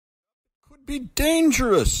Could be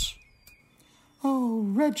dangerous. Oh,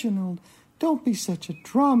 Reginald, don't be such a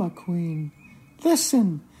drama queen.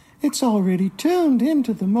 Listen, it's already tuned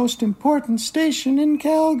into the most important station in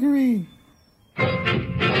Calgary.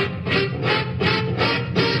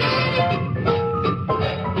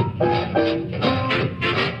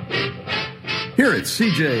 Here at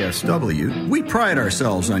CJSW, we pride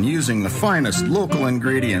ourselves on using the finest local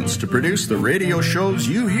ingredients to produce the radio shows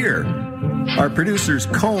you hear. Our producers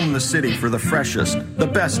comb the city for the freshest, the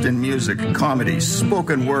best in music, comedy,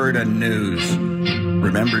 spoken word, and news.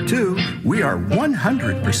 Remember, too, we are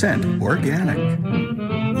 100%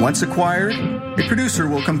 organic. Once acquired, a producer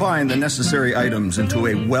will combine the necessary items into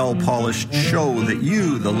a well-polished show that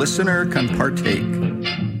you, the listener, can partake.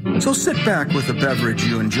 So sit back with a beverage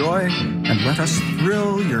you enjoy and let us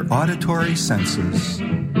thrill your auditory senses.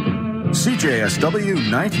 CJSW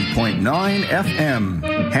 90.9 FM,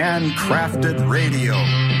 handcrafted radio.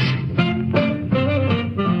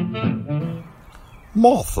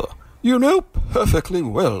 Martha, you know perfectly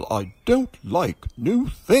well I don't like new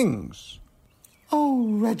things. Oh,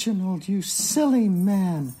 Reginald, you silly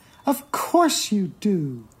man. Of course you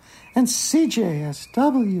do. And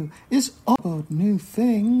CJSW is all about new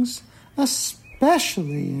things,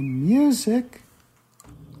 especially in music.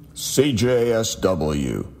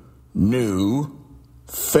 CJSW, new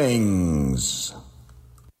things.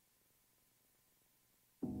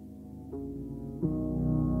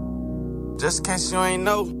 Just in case you ain't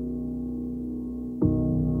know.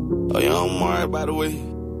 Oh, you don't Mari, by the way.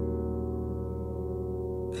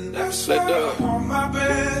 And that's why I'm on my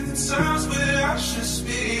bed in times where I should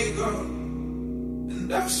speak up. And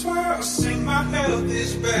that's why I sing my health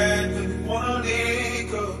is bad when you wanna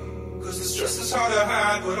leak up. Cause the stress is hard to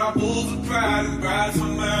hide, but I move with pride and pride for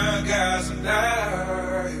my guys. And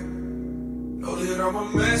I know that I'm a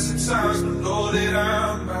mess at times, but know that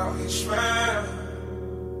I'm out here trying.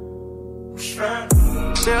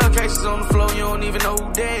 Shell cases on the floor, you don't even know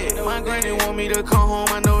who dead. My granny want me to come home,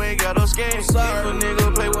 I know it got her scared. If a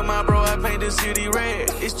nigga play with my bro, I paint the city red.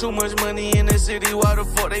 It's too much money in the city, why the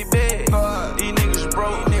fuck they beg? These niggas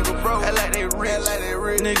broke, act like they rich.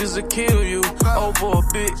 Niggas will kill you over a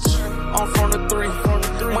bitch. I'm from the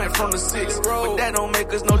 3, went from the 6. But that don't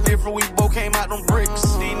make us no different, we both came out them bricks.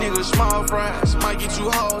 These niggas small fries, might get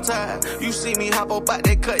you hog tied. You see me hop up out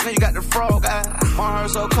that cut, now you got the frog eye. My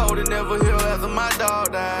heart so cold it never heal after my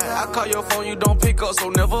dog died. I call your phone, you don't pick up, so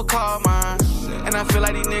never call mine. And I feel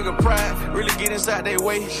like these niggas pride really get inside their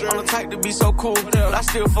way. I'm the type to be so cool, but I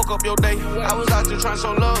still fuck up your day. I was out there trying to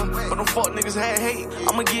show love, but them fuck niggas had hate.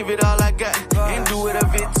 I'ma give it all I got and do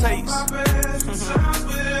whatever it takes.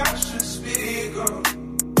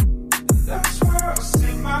 That's why I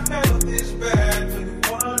sing my health is bad when you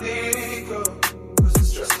wanna leak up. Cause the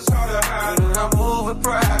stress is hard to hide, and I move with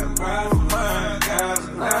pride and pride for my guys.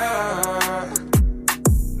 And I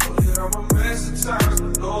know that I'm a mess at times,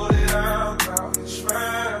 but know that I'm out here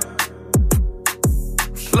trying.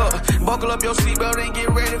 Look, buckle up your seatbelt and get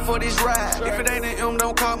ready for this ride. If it ain't an M,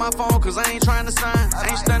 don't call my phone, cause I ain't trying to sign. I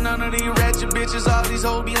ain't stunned none of these ratchet bitches, all these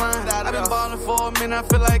hoes be lying. I been ballin' for a minute, I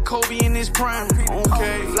feel like Kobe in his prime.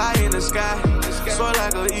 Okay, fly in the sky, soar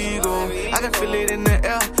like an eagle. I can feel it in the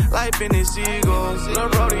air, like Benny Siegel. Lil'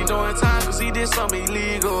 Brody doing time, cause he did something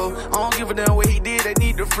illegal. I don't give a damn what he did, they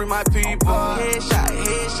need to free my people. Headshot,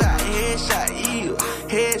 headshot, headshot, ew.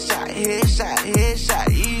 Headshot, headshot, headshot,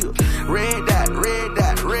 ew. Red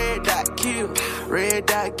dot, kill. Red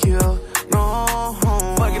dot, kill. No,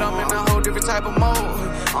 fuck it, I'm in a whole different type of mode.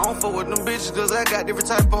 I don't fuck with them bitches cause I got different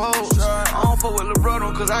type of hoes. I don't fuck with Lil'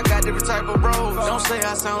 Bro cause I got different type of bros. Don't say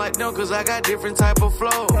I sound like them cause I got different type of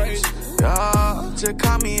flows. Yeah, just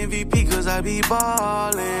call me MVP cause I be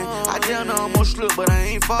ballin'. I damn know I'm gon' slip but I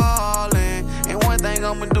ain't fallin'. And one thing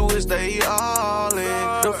I'ma do is stay all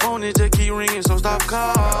in. The phone is just keep ringing so stop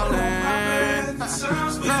calling. That's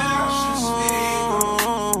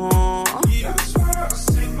why I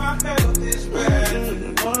sing my health is bad when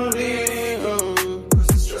you wanna leave up. Cause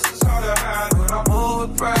the stress is hard to hide when I move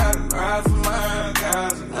with pride and pride for my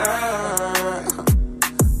guys. And I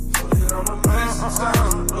know that I'm a mess at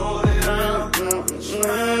times, but know that I'm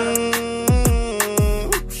trying.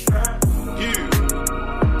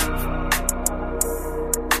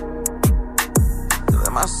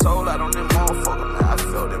 My soul out on that motherfucker, man. I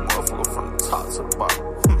felt that motherfucker from the top to the bottom.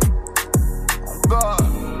 Oh God.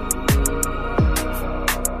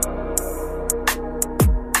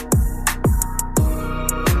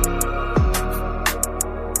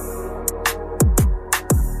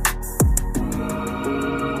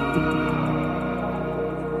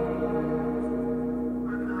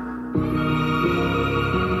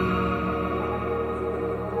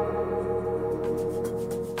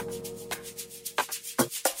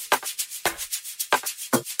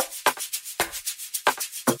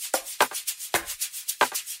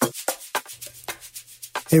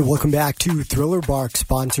 Hey, welcome back to Thriller Bark,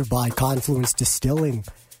 sponsored by Confluence Distilling.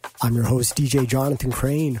 I'm your host, DJ Jonathan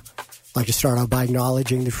Crane. I'd like to start out by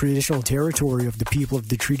acknowledging the traditional territory of the people of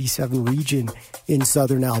the Treaty 7 region in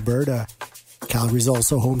southern Alberta. Calgary is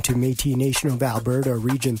also home to Métis Nation of Alberta,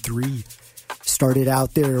 Region 3. Started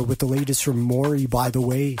out there with the latest from Maury, By the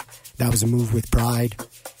Way. That was a move with pride.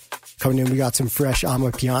 Coming in, we got some fresh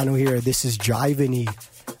Amapiano here. This is Jivany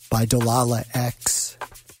by Delilah X.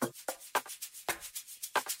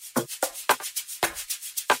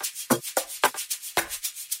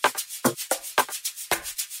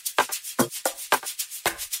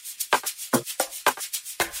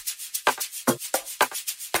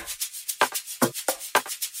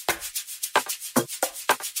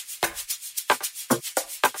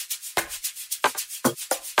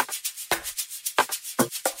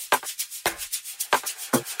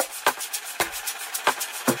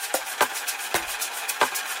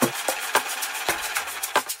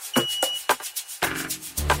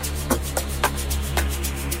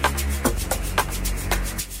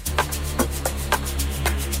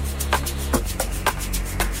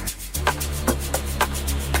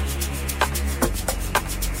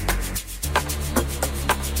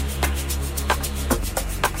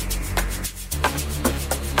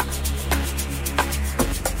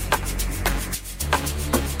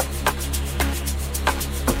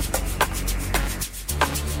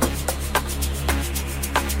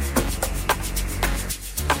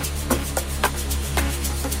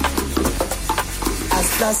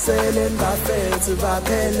 Sele ngafethu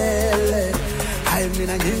baphelele hayi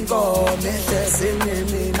mina nginkome hlezini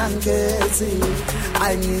mina ngethi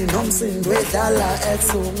hayi nginomsindo wedlala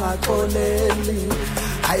ethi ungaqoleli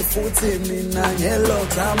hayi futhi mina ngelo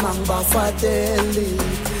drama ngibafateli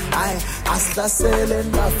hayi asihlasele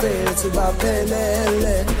ngafethu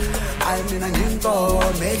baphelele hayi mina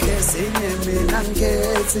nginkome hlezini mina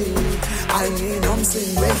ngethi hayi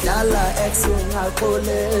nginomsindo wedlala ethi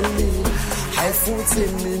ungaqoleli hayi futhi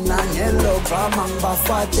mina ngelo drama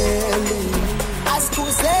ngibafateli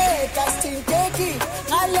asikhuzeka sithinteki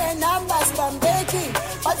ngale namba sibambeki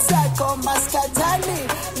bazakhomba sikhathali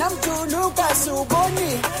namjuluka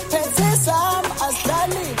suboni phethe sam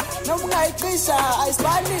asidlali noma ungayicisha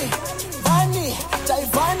ayisibani bani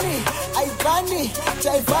jayivani ayibani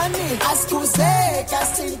jayivani asikhuzeka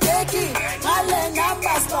sithinteki ngale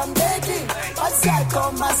namba sibambeki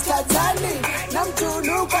bazakhomba sikhathali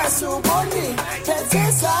namjuluka suboni phethe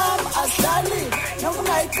sam asidlali noma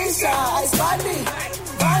ungayicisha ayisibani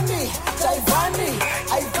bani jayivani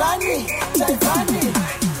ayibani jayivani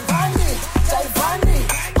bani jayivani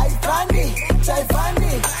ayibani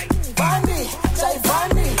jayivani bani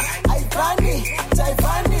jayivani ayibani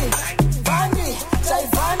jayivani bani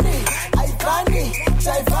jayivani ayibani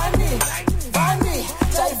jayivani bani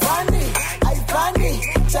jayivani ayibani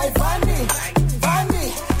jayivani bani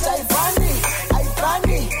jayivani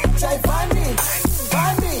ayibani jayivani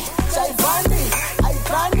bani jayivani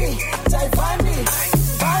ayibani jayivani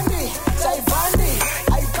bani jayivani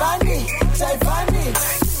ayibani jayivani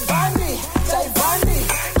bani jayivani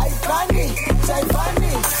ayibani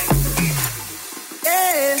jayivani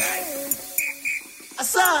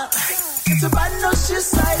asa it's a bad no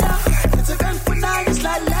shisaya it's a gun for nine is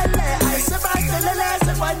la lele I say back the lele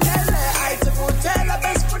se kwanele I te botela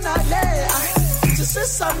best funale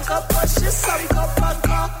just some cup she's some cup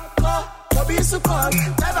ko bisu kon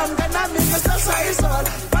tabam kana mi so size all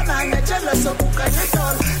banana jealous of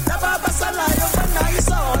ukanyetol tababa sala yo banana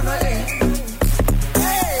so no hey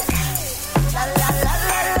la la la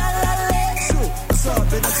la la la shoe so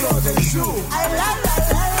been so the shoe I la la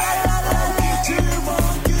la la la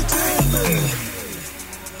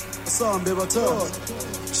Some baby talk,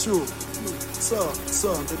 shoe, so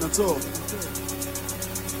been talk.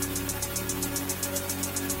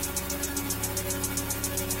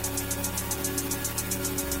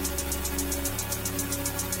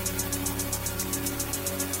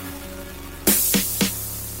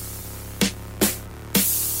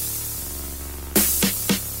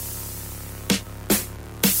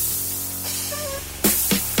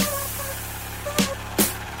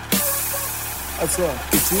 What's up?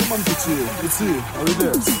 It's you, man, it's you. Are we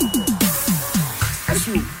there? It's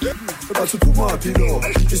you. About to put my pillow.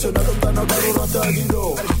 It's another time I got to run the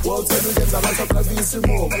door. Well, tell me that I'm not a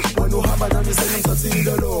when you have an understanding to see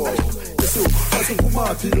the law. It's you. About to put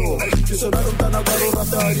my pillow. It's another time I got to run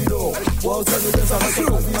the door. Well, tell me that I'm not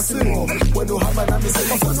a when you have an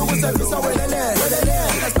understanding to see the law.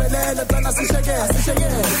 Let's play the plan as it's again.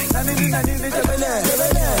 Nani,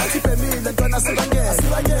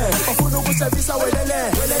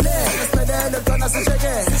 Let's Sibele ntwana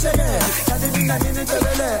sisheke kanti nina nini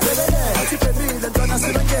ntebele athi bebile ntwana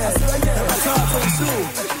sibenge abathathu nsu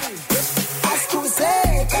askuse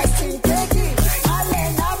kasinteki ale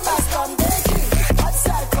numbers kombeki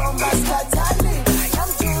WhatsApp kombas katali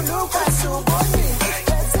namjulu kasuboni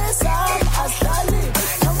bese sam aslali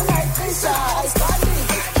namnaikisha aiskali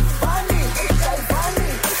bani jaibani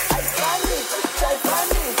aiskali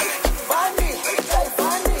jaibani bani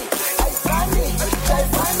jaibani aiskali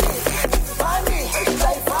jaibani bani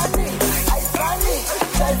jaibani aiskali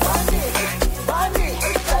jaibani bani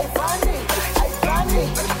jaibani aiskali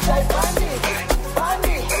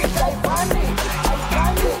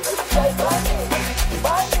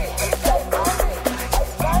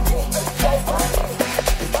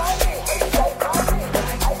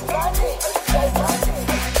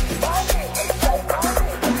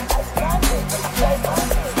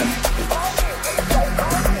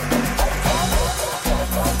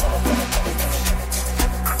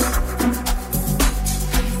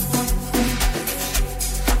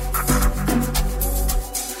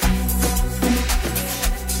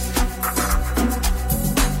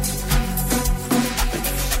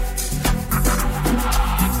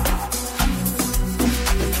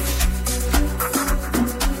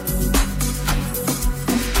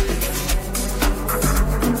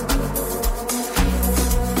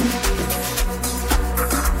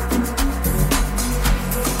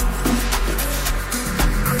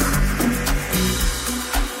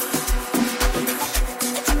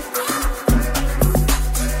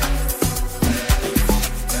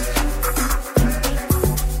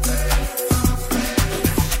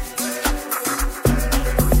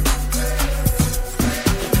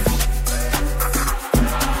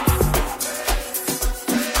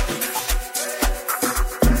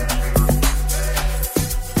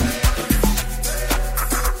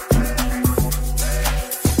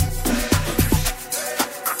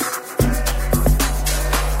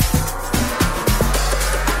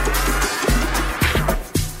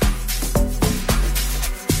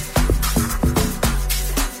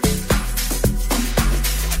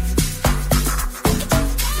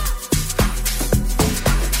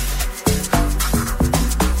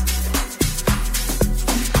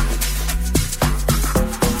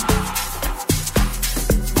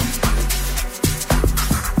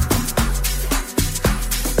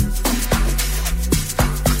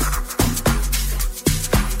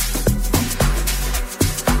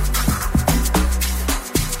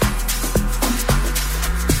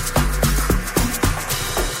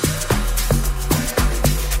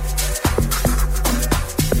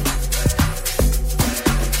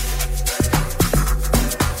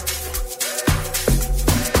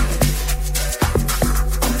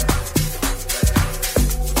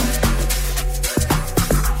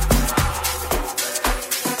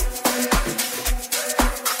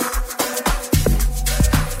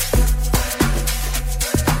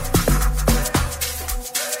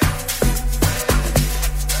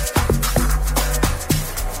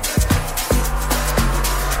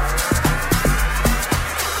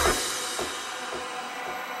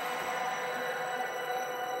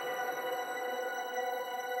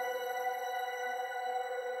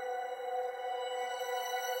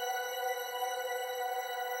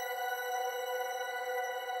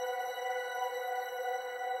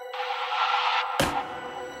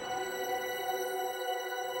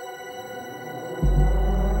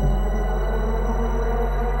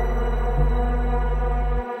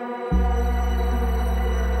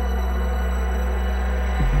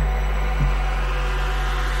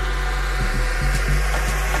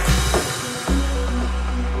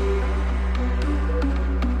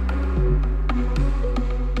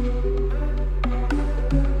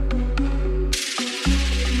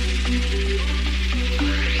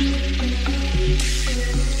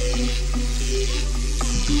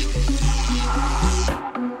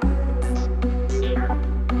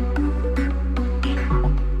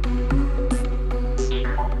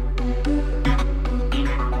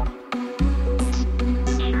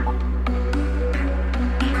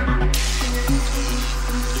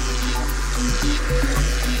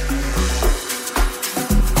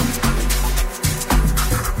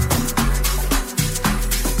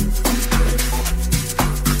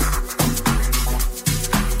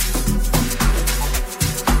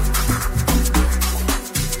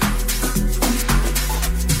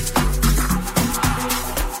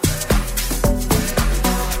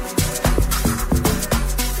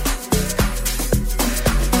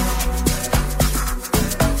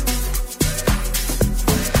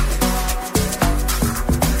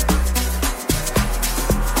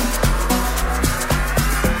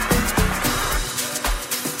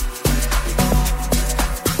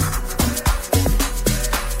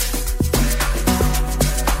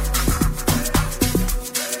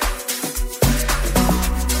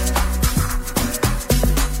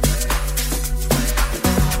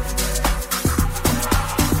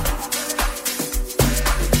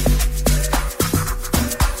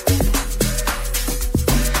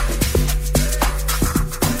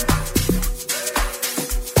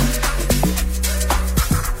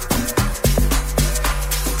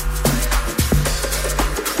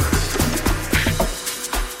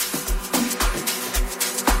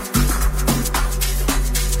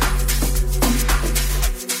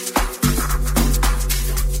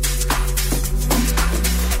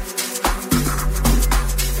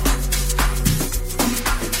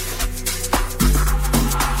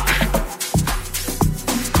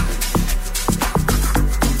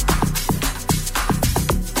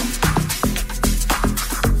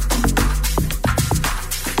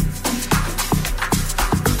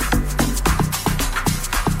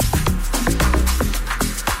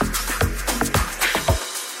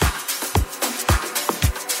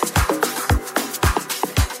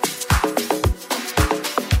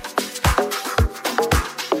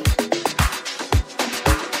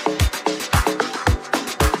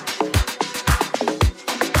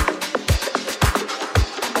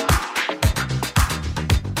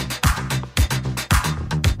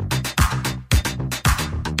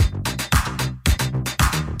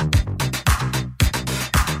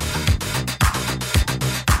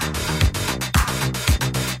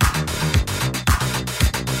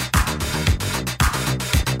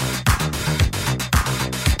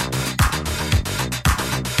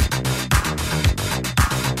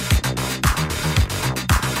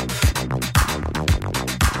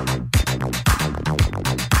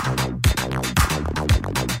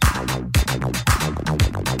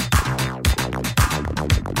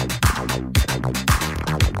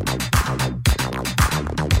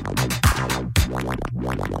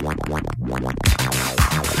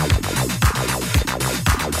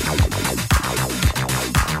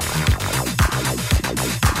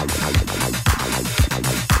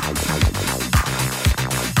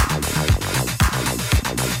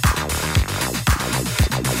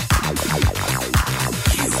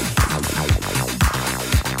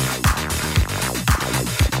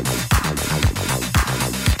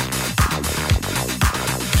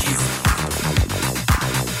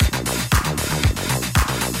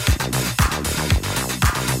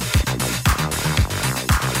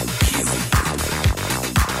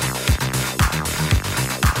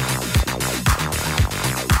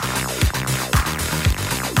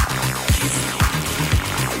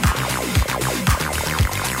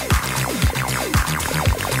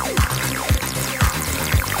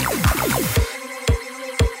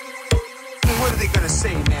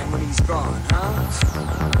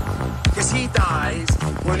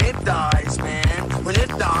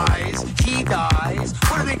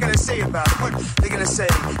they gonna say about him? What are they gonna say?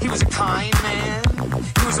 He was a kind man.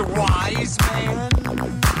 He was a wise man.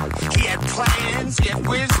 He had plans. He had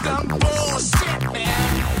wisdom. Bullshit,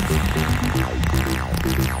 man.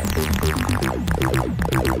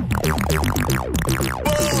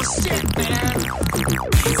 Bullshit, man.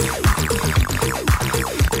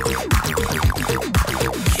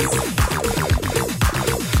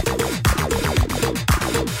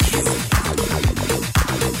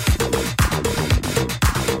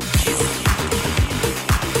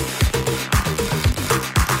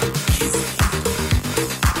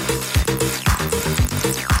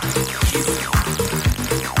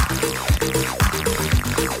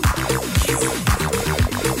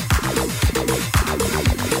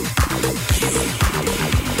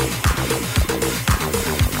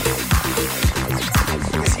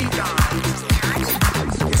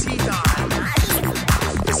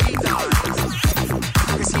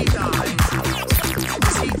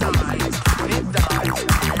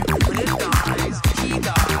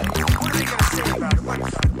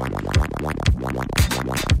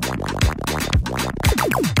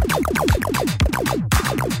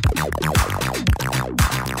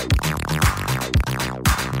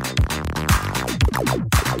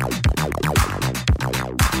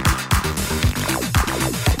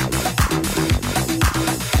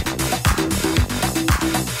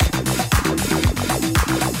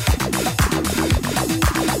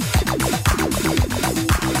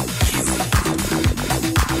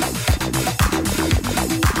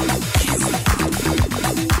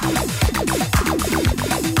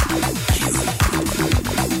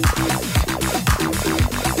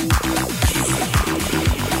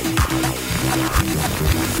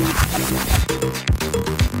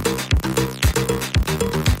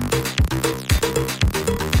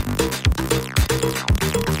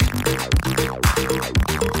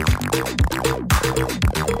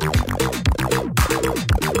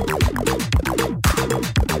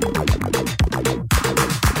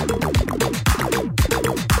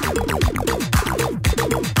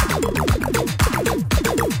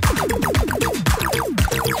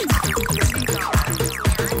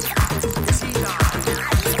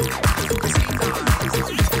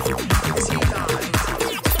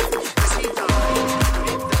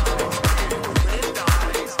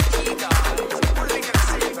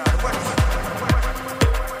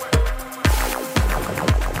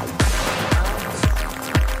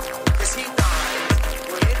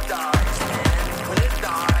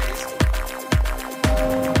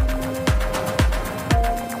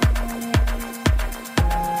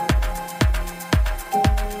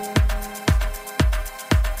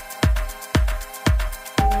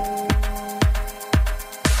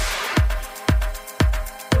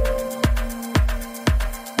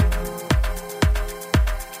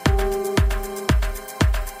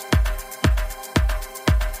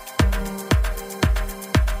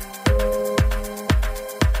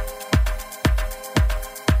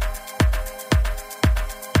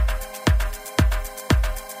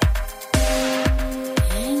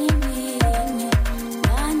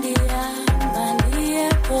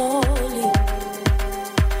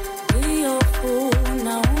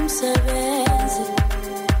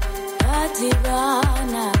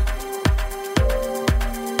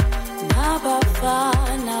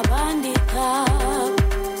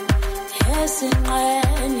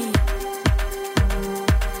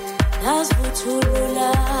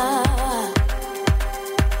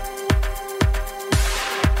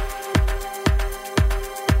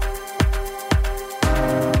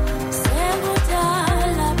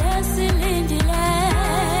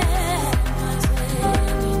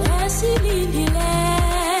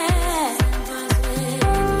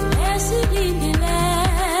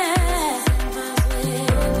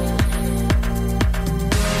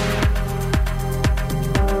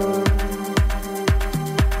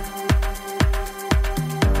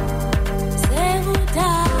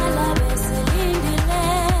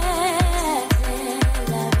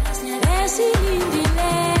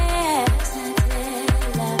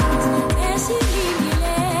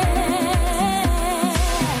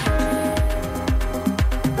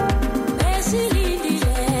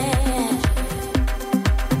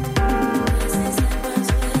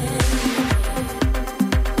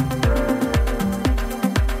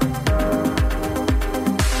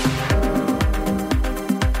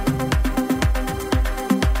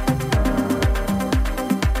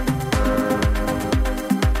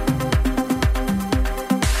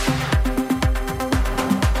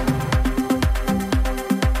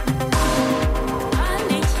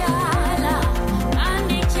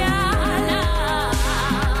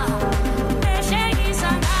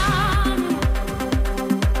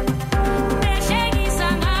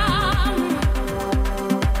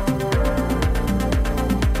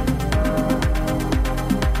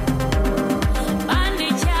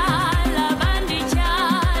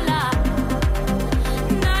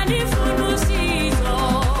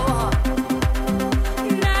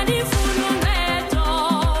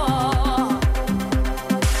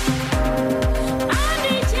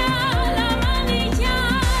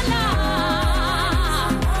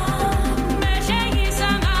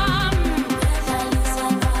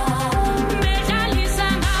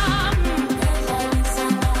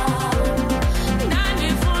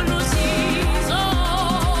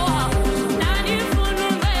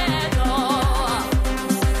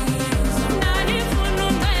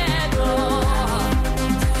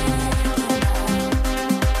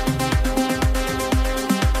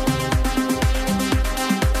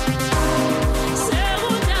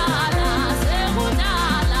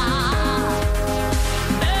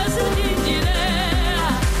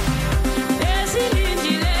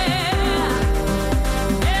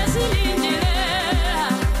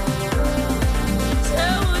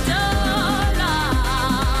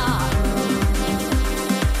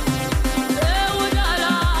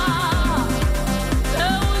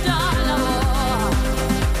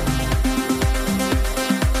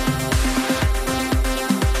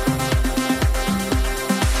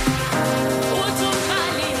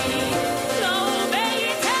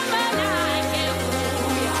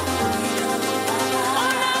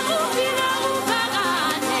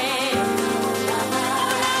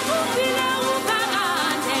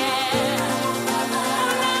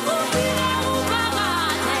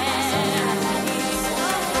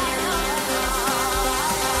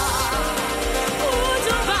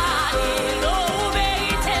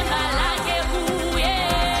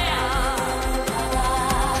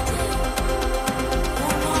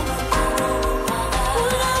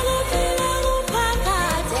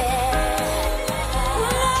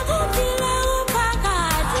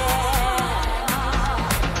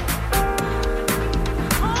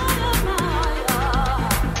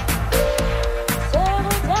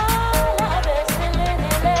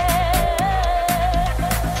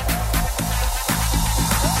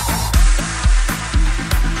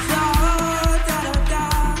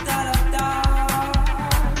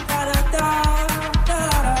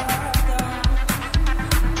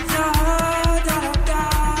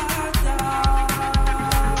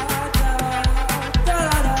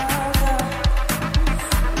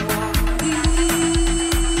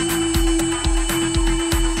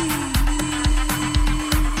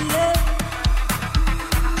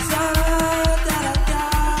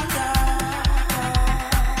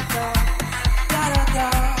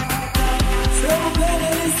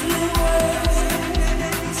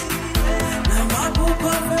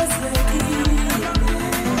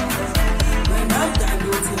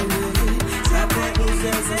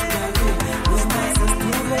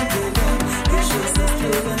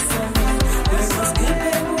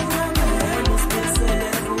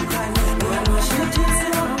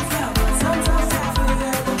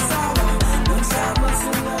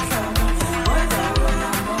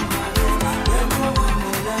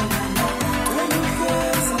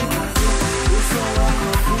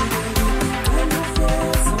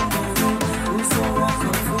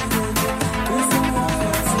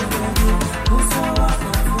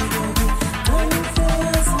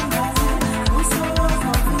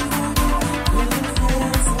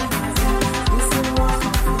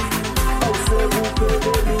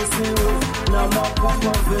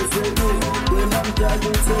 mafezelu. When I'm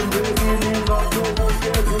telling some beginning of no one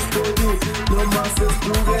cares is baby. No masses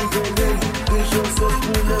to get vicious of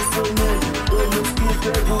the lesson. When you skip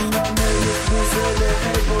it, I'm not made it. You say the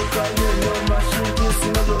able can no machine is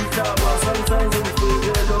no long tower. Sometimes you feel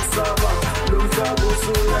the saba. Long tower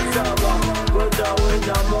so la tower. But I went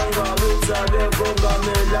among our roots and they go by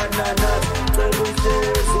me la na na. Table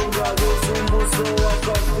stairs, unga roots, so I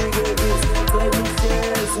can figure it. Table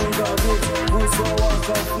stairs, unga roots, so I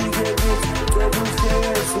can figure it. Table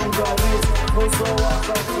stairs, unga roots, so I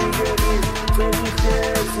can figure it. Table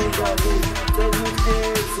stairs, unga roots, table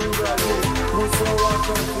stairs, unga roots, so I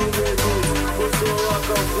can figure it. So I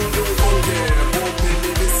can figure it. Oh yeah, open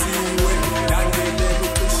the seaway, dandele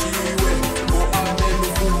lukishiwe, mo amelu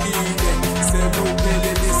kukile, sebo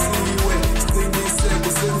pele lisiwe, stingi sebo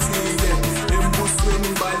senzile,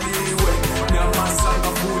 embusweni baliwe,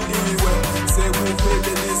 namasanga fuliwe, sebo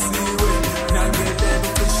pele lisiwe, dandele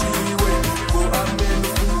lukishiwe, mo amelu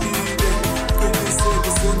kukile, stingi sebo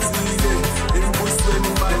senzile,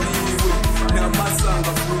 embusweni baliwe,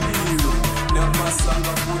 namasanga fuliwe,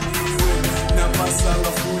 namasanga fuliwe,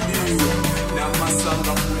 namasanga fuliwe,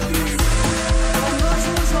 namasanga fuliwe.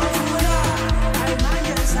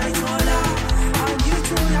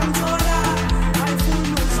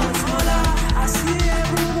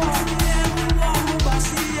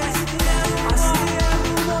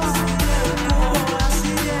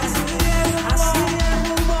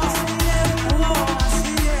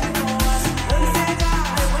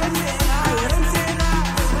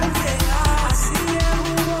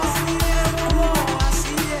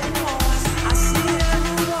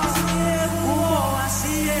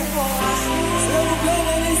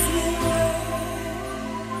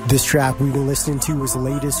 This track we've been listening to was the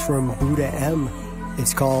latest from Buddha M.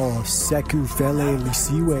 It's called Seku Fele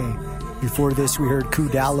Lisiwe. Before this, we heard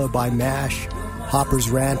Kudala by Mash, Hopper's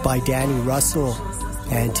Rant by Danny Russell,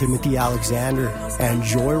 and Timothy Alexander, and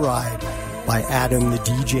Joyride by Adam the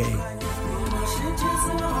DJ.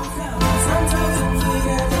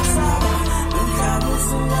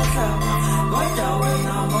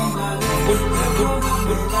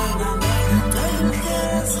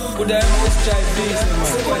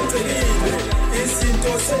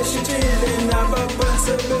 Izinto seshintshile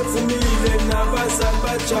nababantu bevumile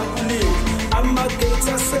nabazabajabulile amagethi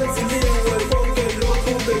asevuliwe konke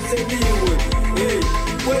lokhu behleliwe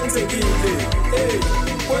kwenzekile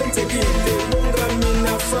kwenzekile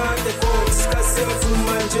ungamina fade box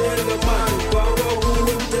kasevuma njengamanje kwawa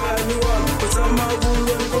kuwe mdani wami kuzama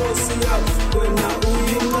kuwe nkosi yami wena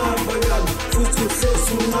uyinqaba yami futhi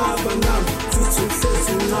uhlezi unqaba nami futhi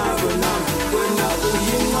uhlezi unqaba nami wena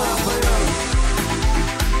uyinqaba yami.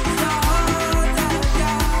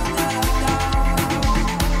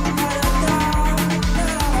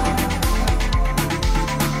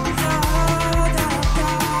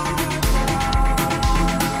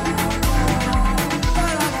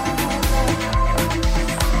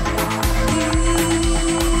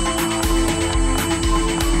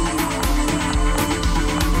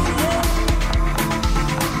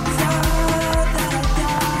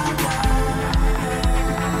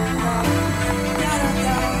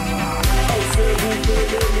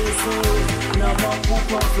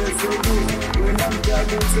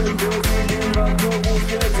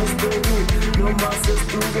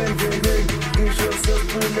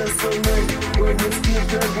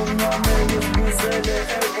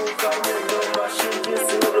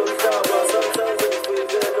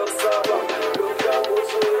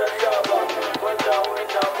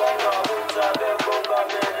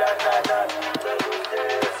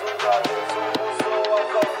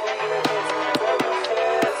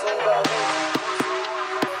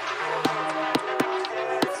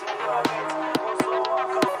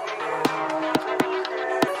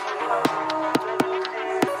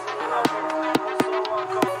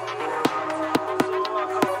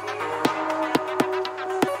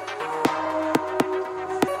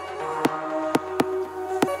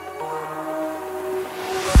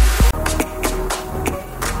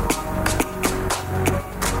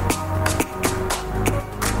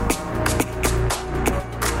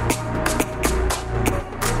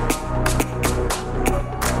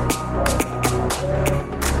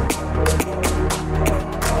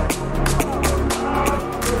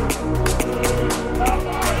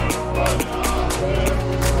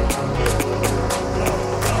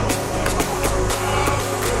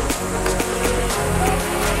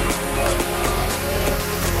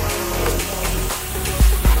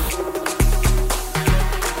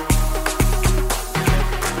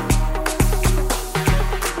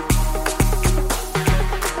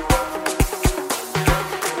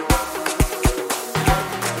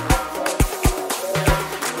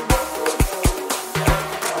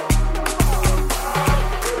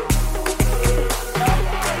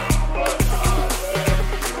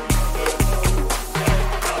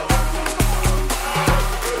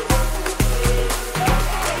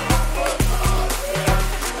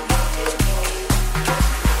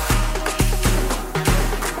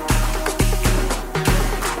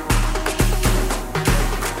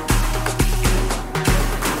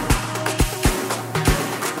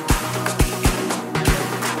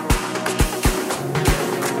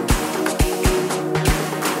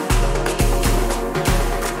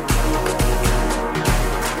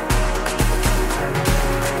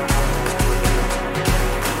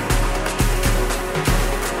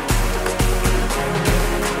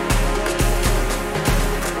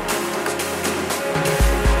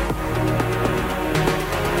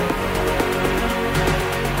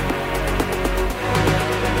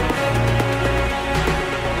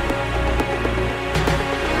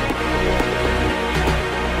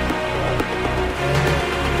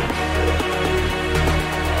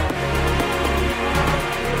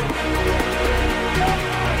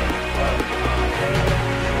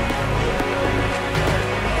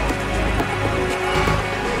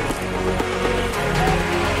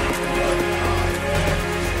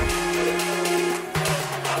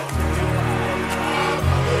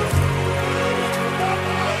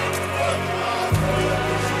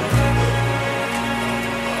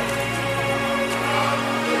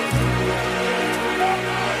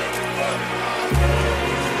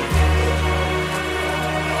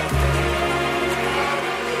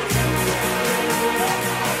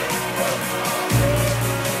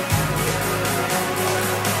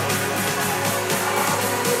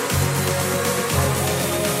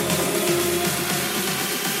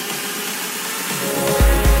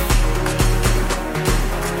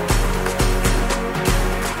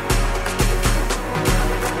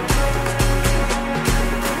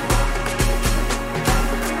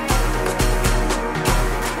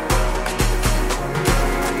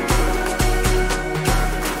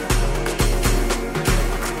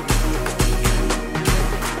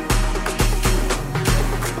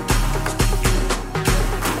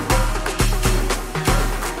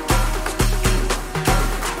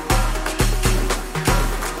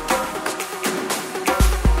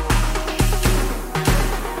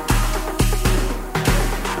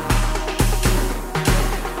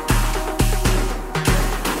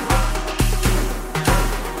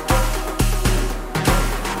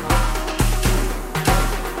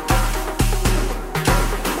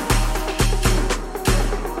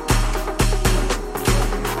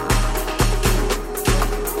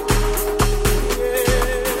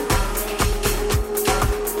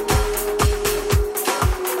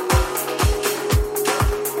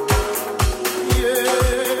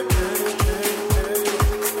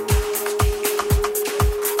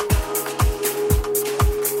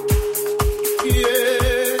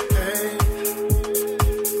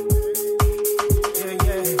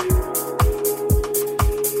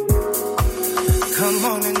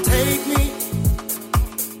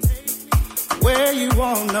 you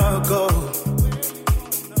wanna go.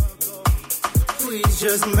 Please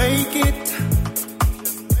just make it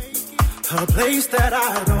a place that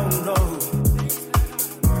I don't know.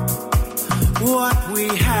 What we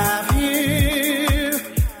have here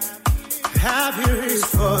is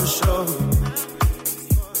for sure.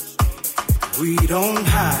 We don't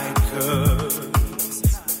hide, 'cause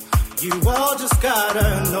you all just gotta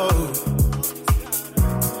know.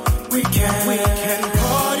 We can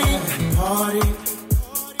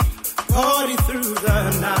party through the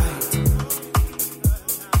night.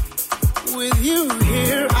 With you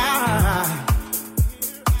here,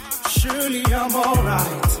 surely I'm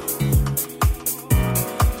alright.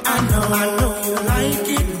 I know you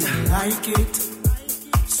like it.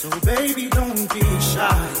 So baby, don't be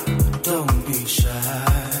shy.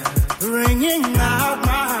 Bringing out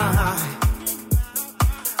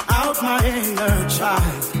my inner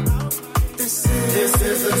child. This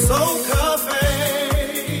is a soul cafe.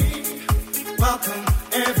 Welcome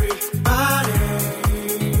everybody.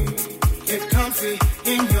 Get comfy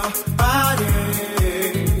in your body.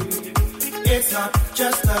 It's not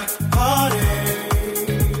just a party.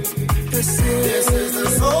 This is the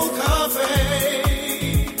soul cafe.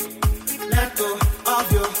 Let go of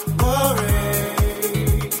your worries.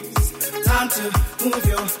 Time to move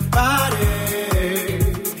your body.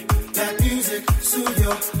 Let music soothe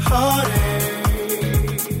your heartache.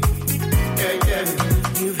 Yeah.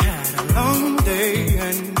 You've had a long day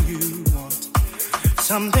and you want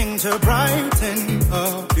something to brighten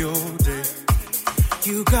up your day.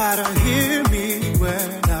 You gotta hear me when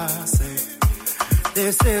I say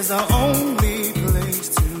this is the only place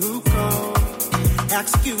to go.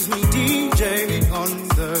 Excuse me, DJ, on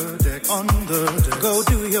the deck. Go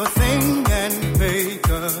do your thing and make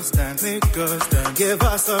us dance. Give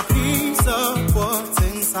us a piece of what's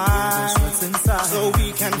inside. So we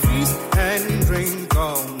can feast and drink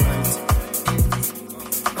all night.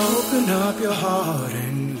 Open up your heart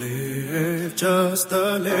and live just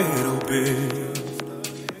a little bit.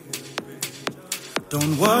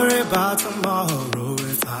 Don't worry about tomorrow,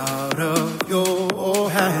 it's out of your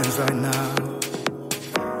hands right now.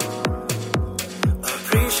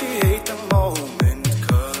 Appreciate the moment,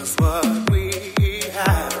 'cause what we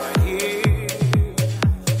have right here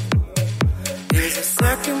is a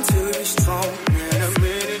second to be strong and a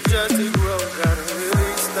minute just to grow. Gotta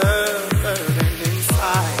release the burden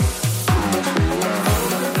inside.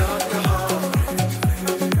 Open up your heart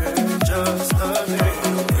and just a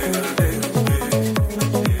little bit.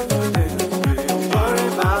 Worry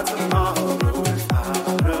about tomorrow, it's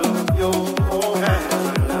out of your hands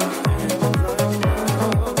right now.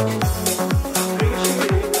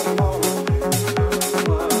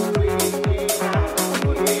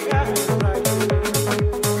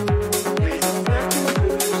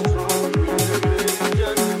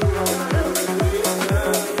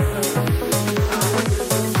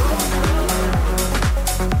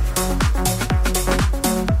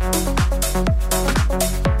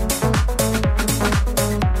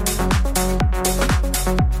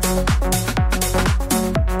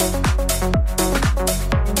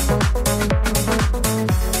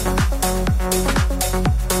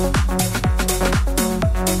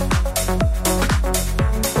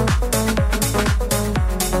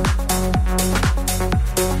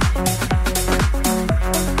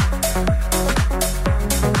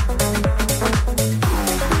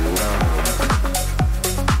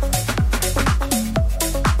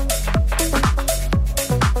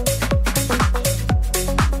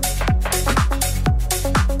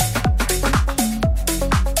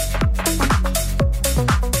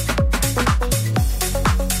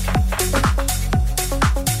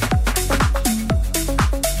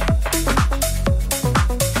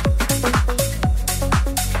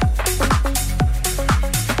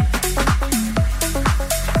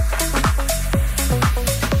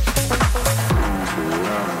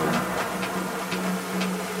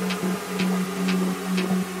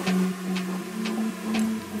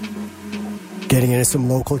 Getting into some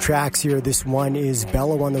local tracks here. This one is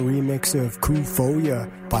Bello on the remix of Kufoya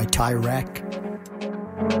by Tyrek.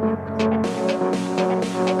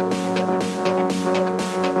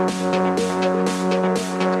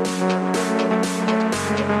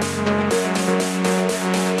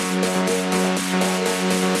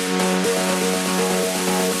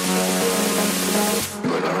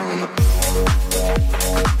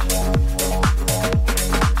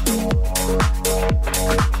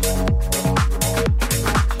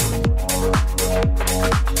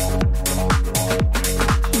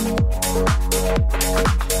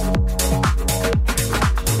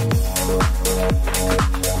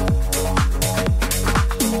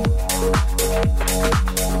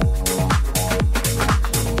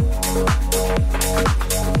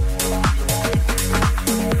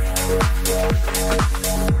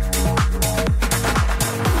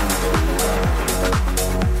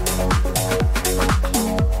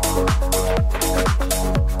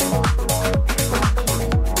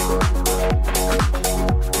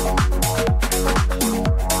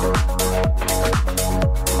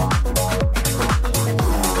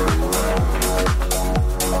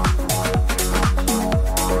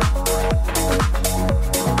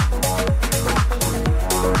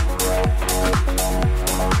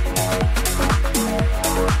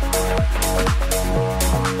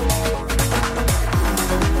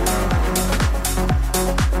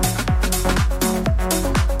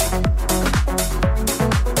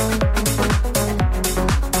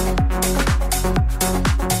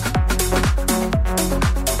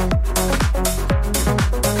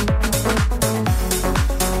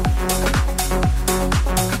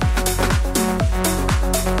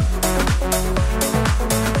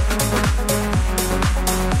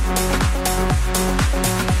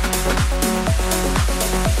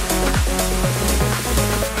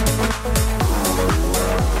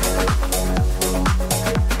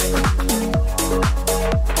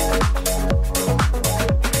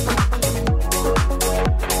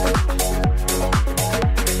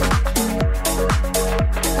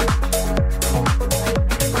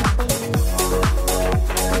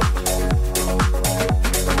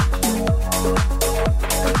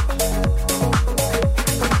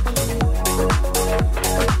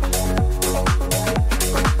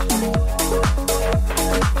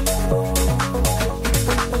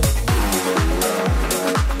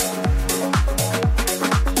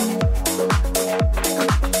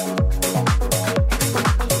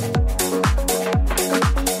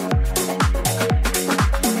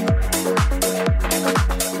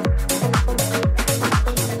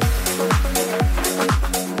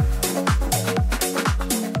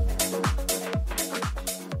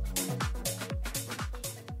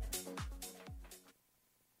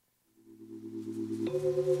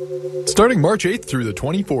 Starting March 8th through the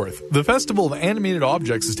 24th, the Festival of Animated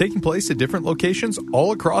Objects is taking place at different locations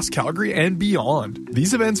all across Calgary and beyond.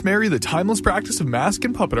 These events marry the timeless practice of mask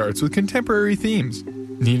and puppet arts with contemporary themes.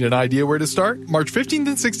 Need an idea where to start? March 15th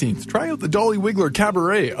and 16th, try out the Dolly Wiggler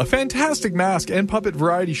Cabaret, a fantastic mask and puppet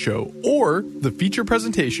variety show, or the feature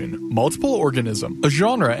presentation, Multiple Organism, a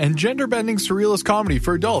genre and gender-bending surrealist comedy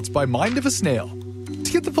for adults by Mind of a Snail.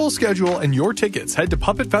 To get the full schedule and your tickets, head to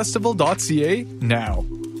puppetfestival.ca now.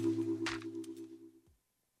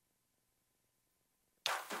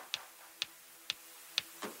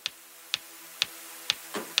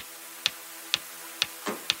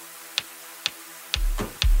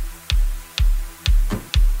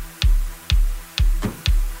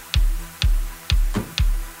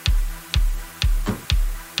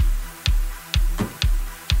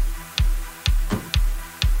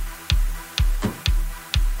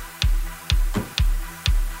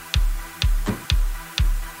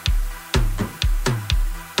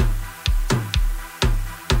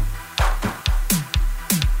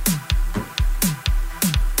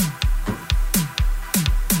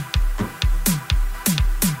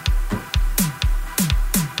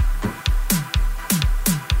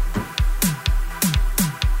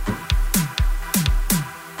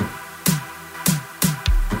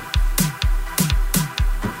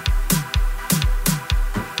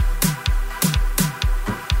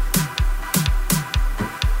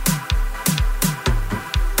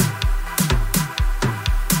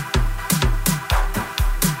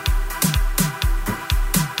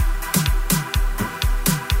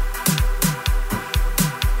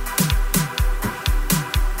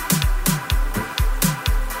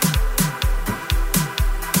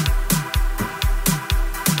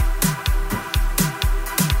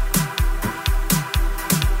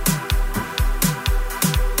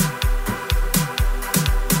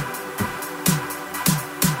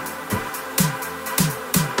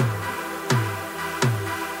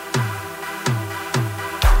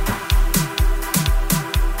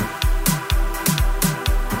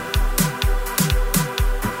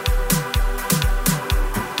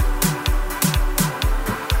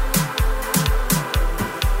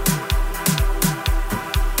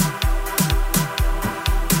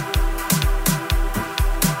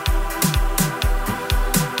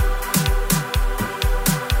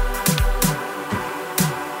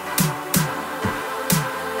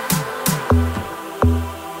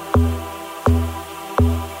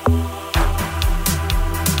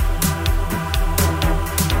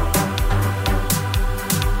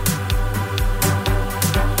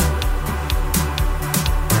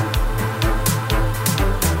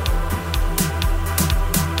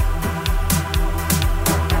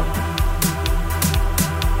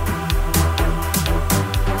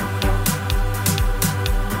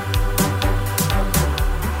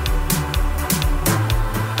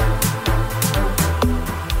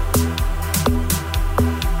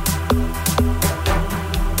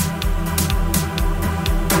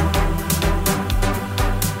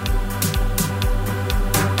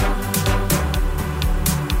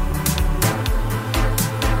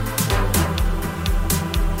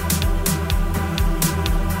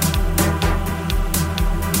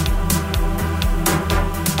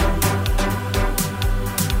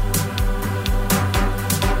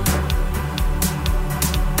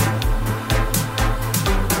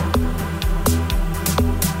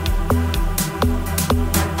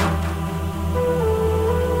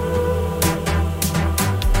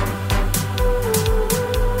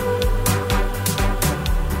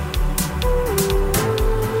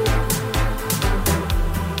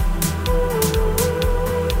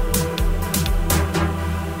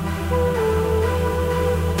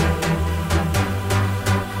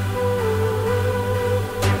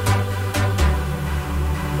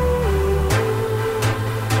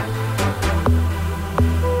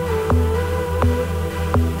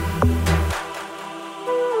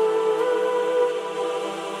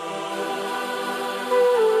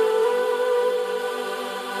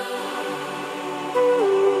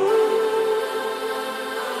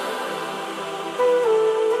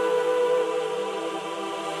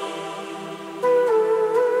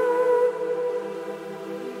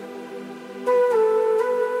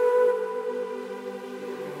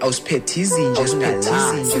 aos petizinhos pra lá.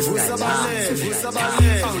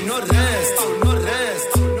 Ao Nordeste, ao Nordeste,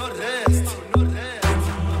 ao Nordeste.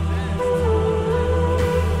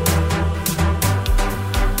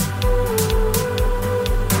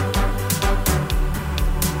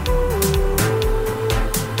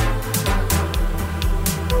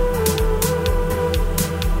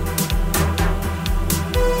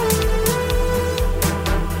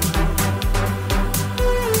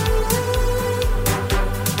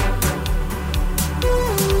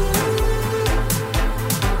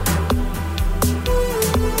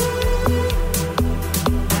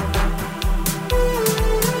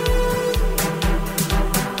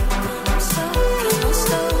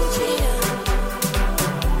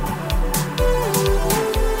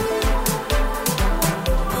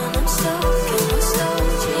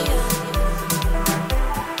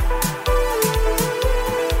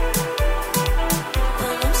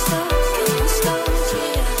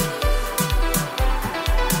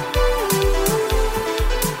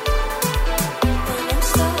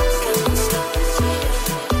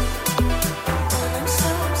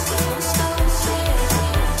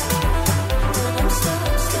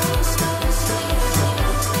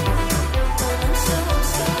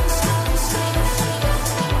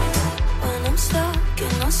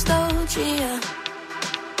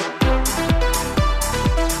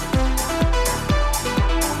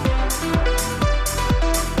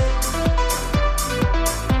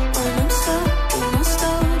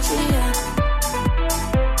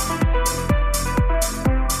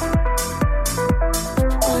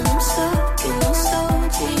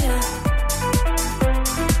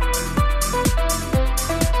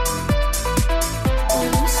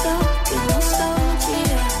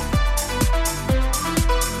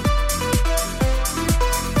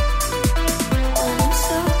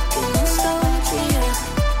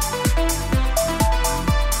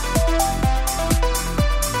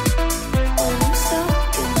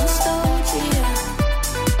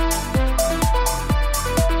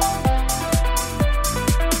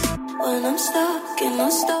 When I'm stuck in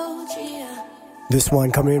nostalgia. This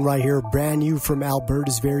one coming in right here, brand new from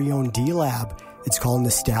Alberta's very own D-Lab. It's called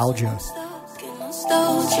Nostalgia. Stuck in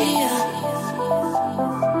nostalgia.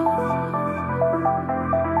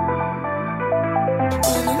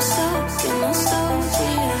 When I'm stuck in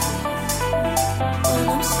nostalgia. When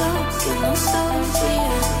I'm stuck in nostalgia.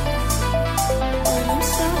 When I'm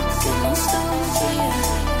stuck in nostalgia.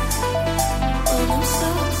 When I'm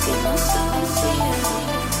stuck in nostalgia.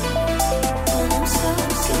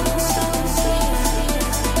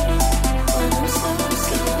 When I'm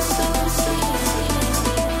stuck in nostalgia.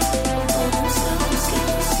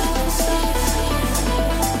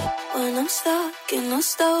 When I'm stuck in nostalgia. When I'm stuck in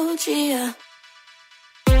nostalgia.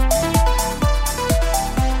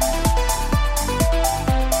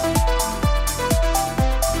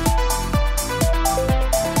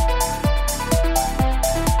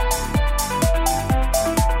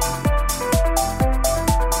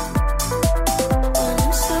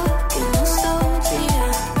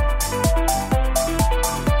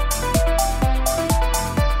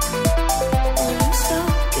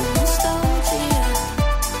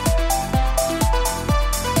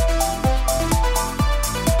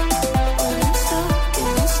 I'm stuck in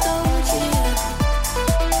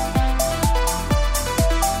nostalgia.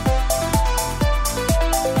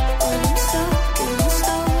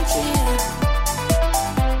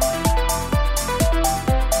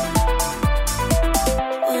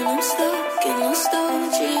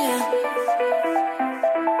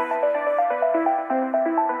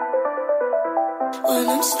 When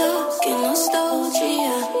I'm stuck in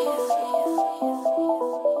nostalgia.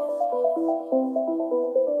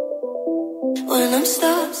 When I'm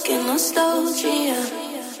stuck in nostalgia.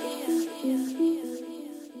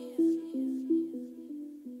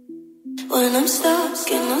 When I'm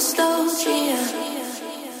stuck in nostalgia.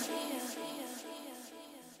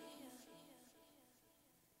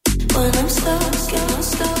 When I'm stuck in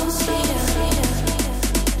nostalgia.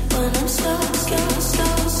 When I'm stuck in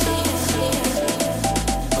nostalgia.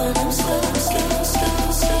 When I'm stuck in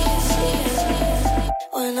nostalgia.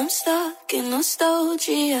 When I'm stuck in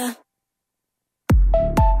nostalgia.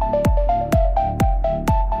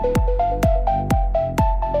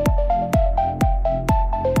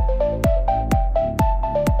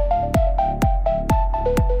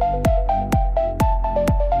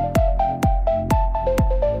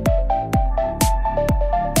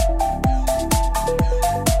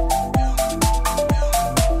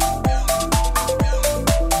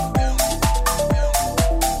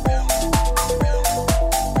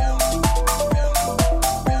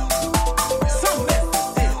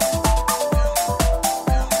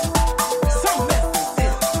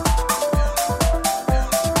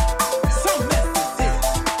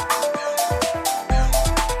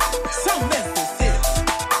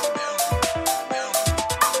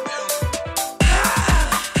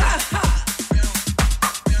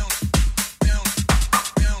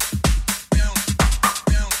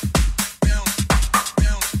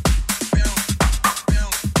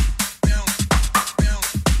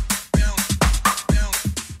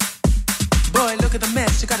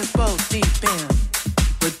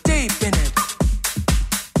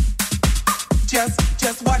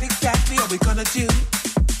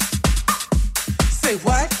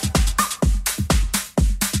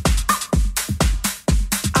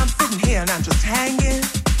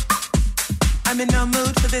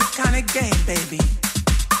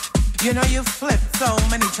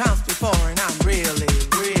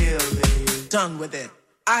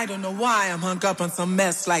 I don't know why I'm hung up on some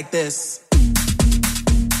mess like this.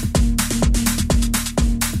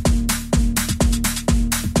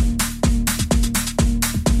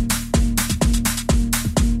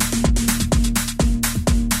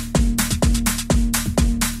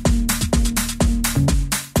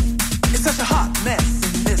 It's such a hot mess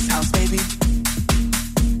in this house, baby.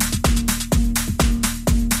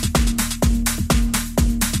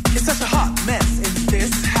 It's such a hot mess in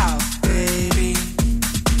this house, baby.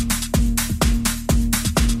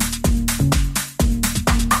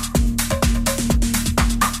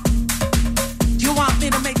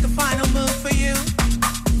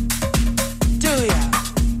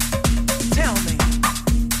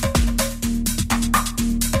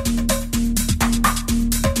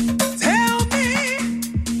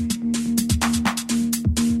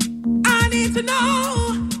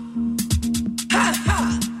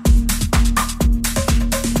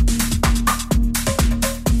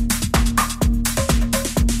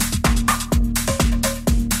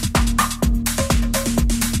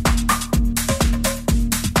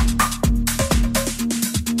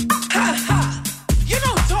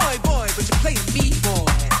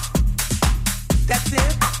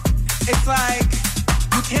 It's like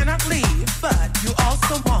you cannot leave, but you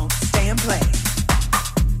also won't stay and play.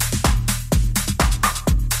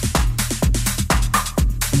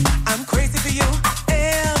 I'm crazy for you,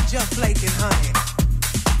 and you're flaking, honey.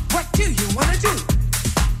 What do you wanna do?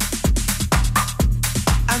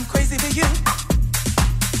 I'm crazy for you.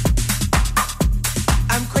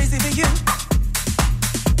 I'm crazy for you.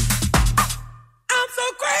 I'm so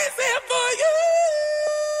crazy for you.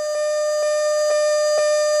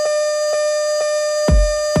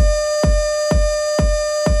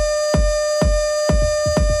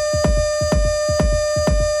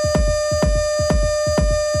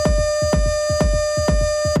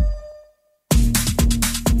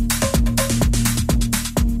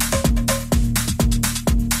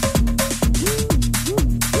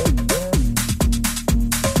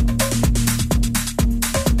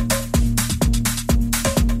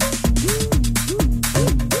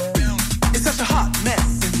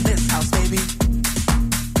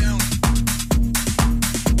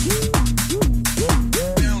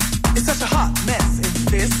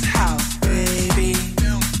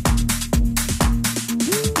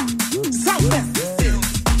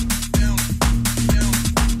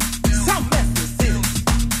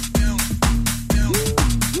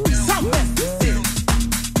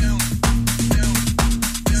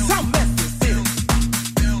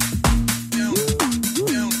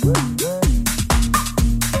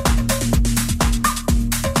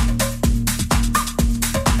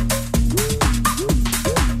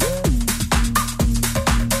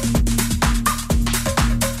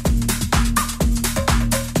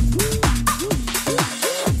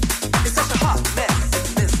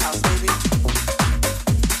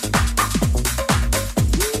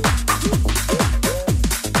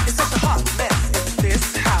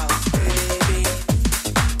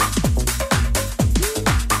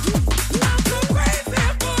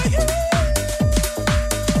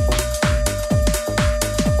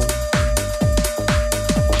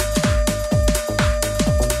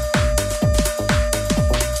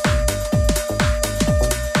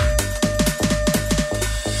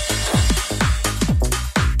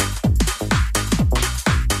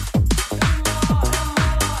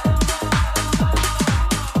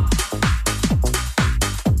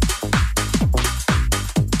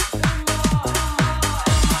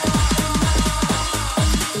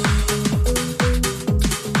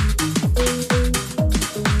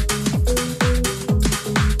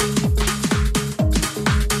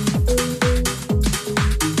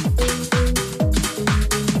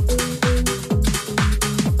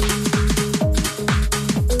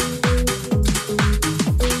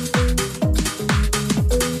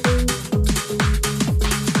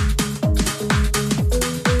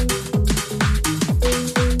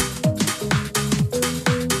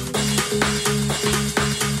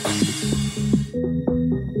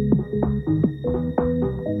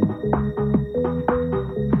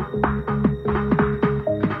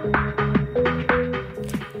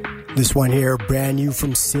 This one here, brand new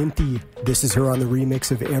from Cynthia. This is her on the remix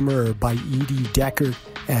of Emmer by Edie Decker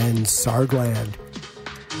and Sargland.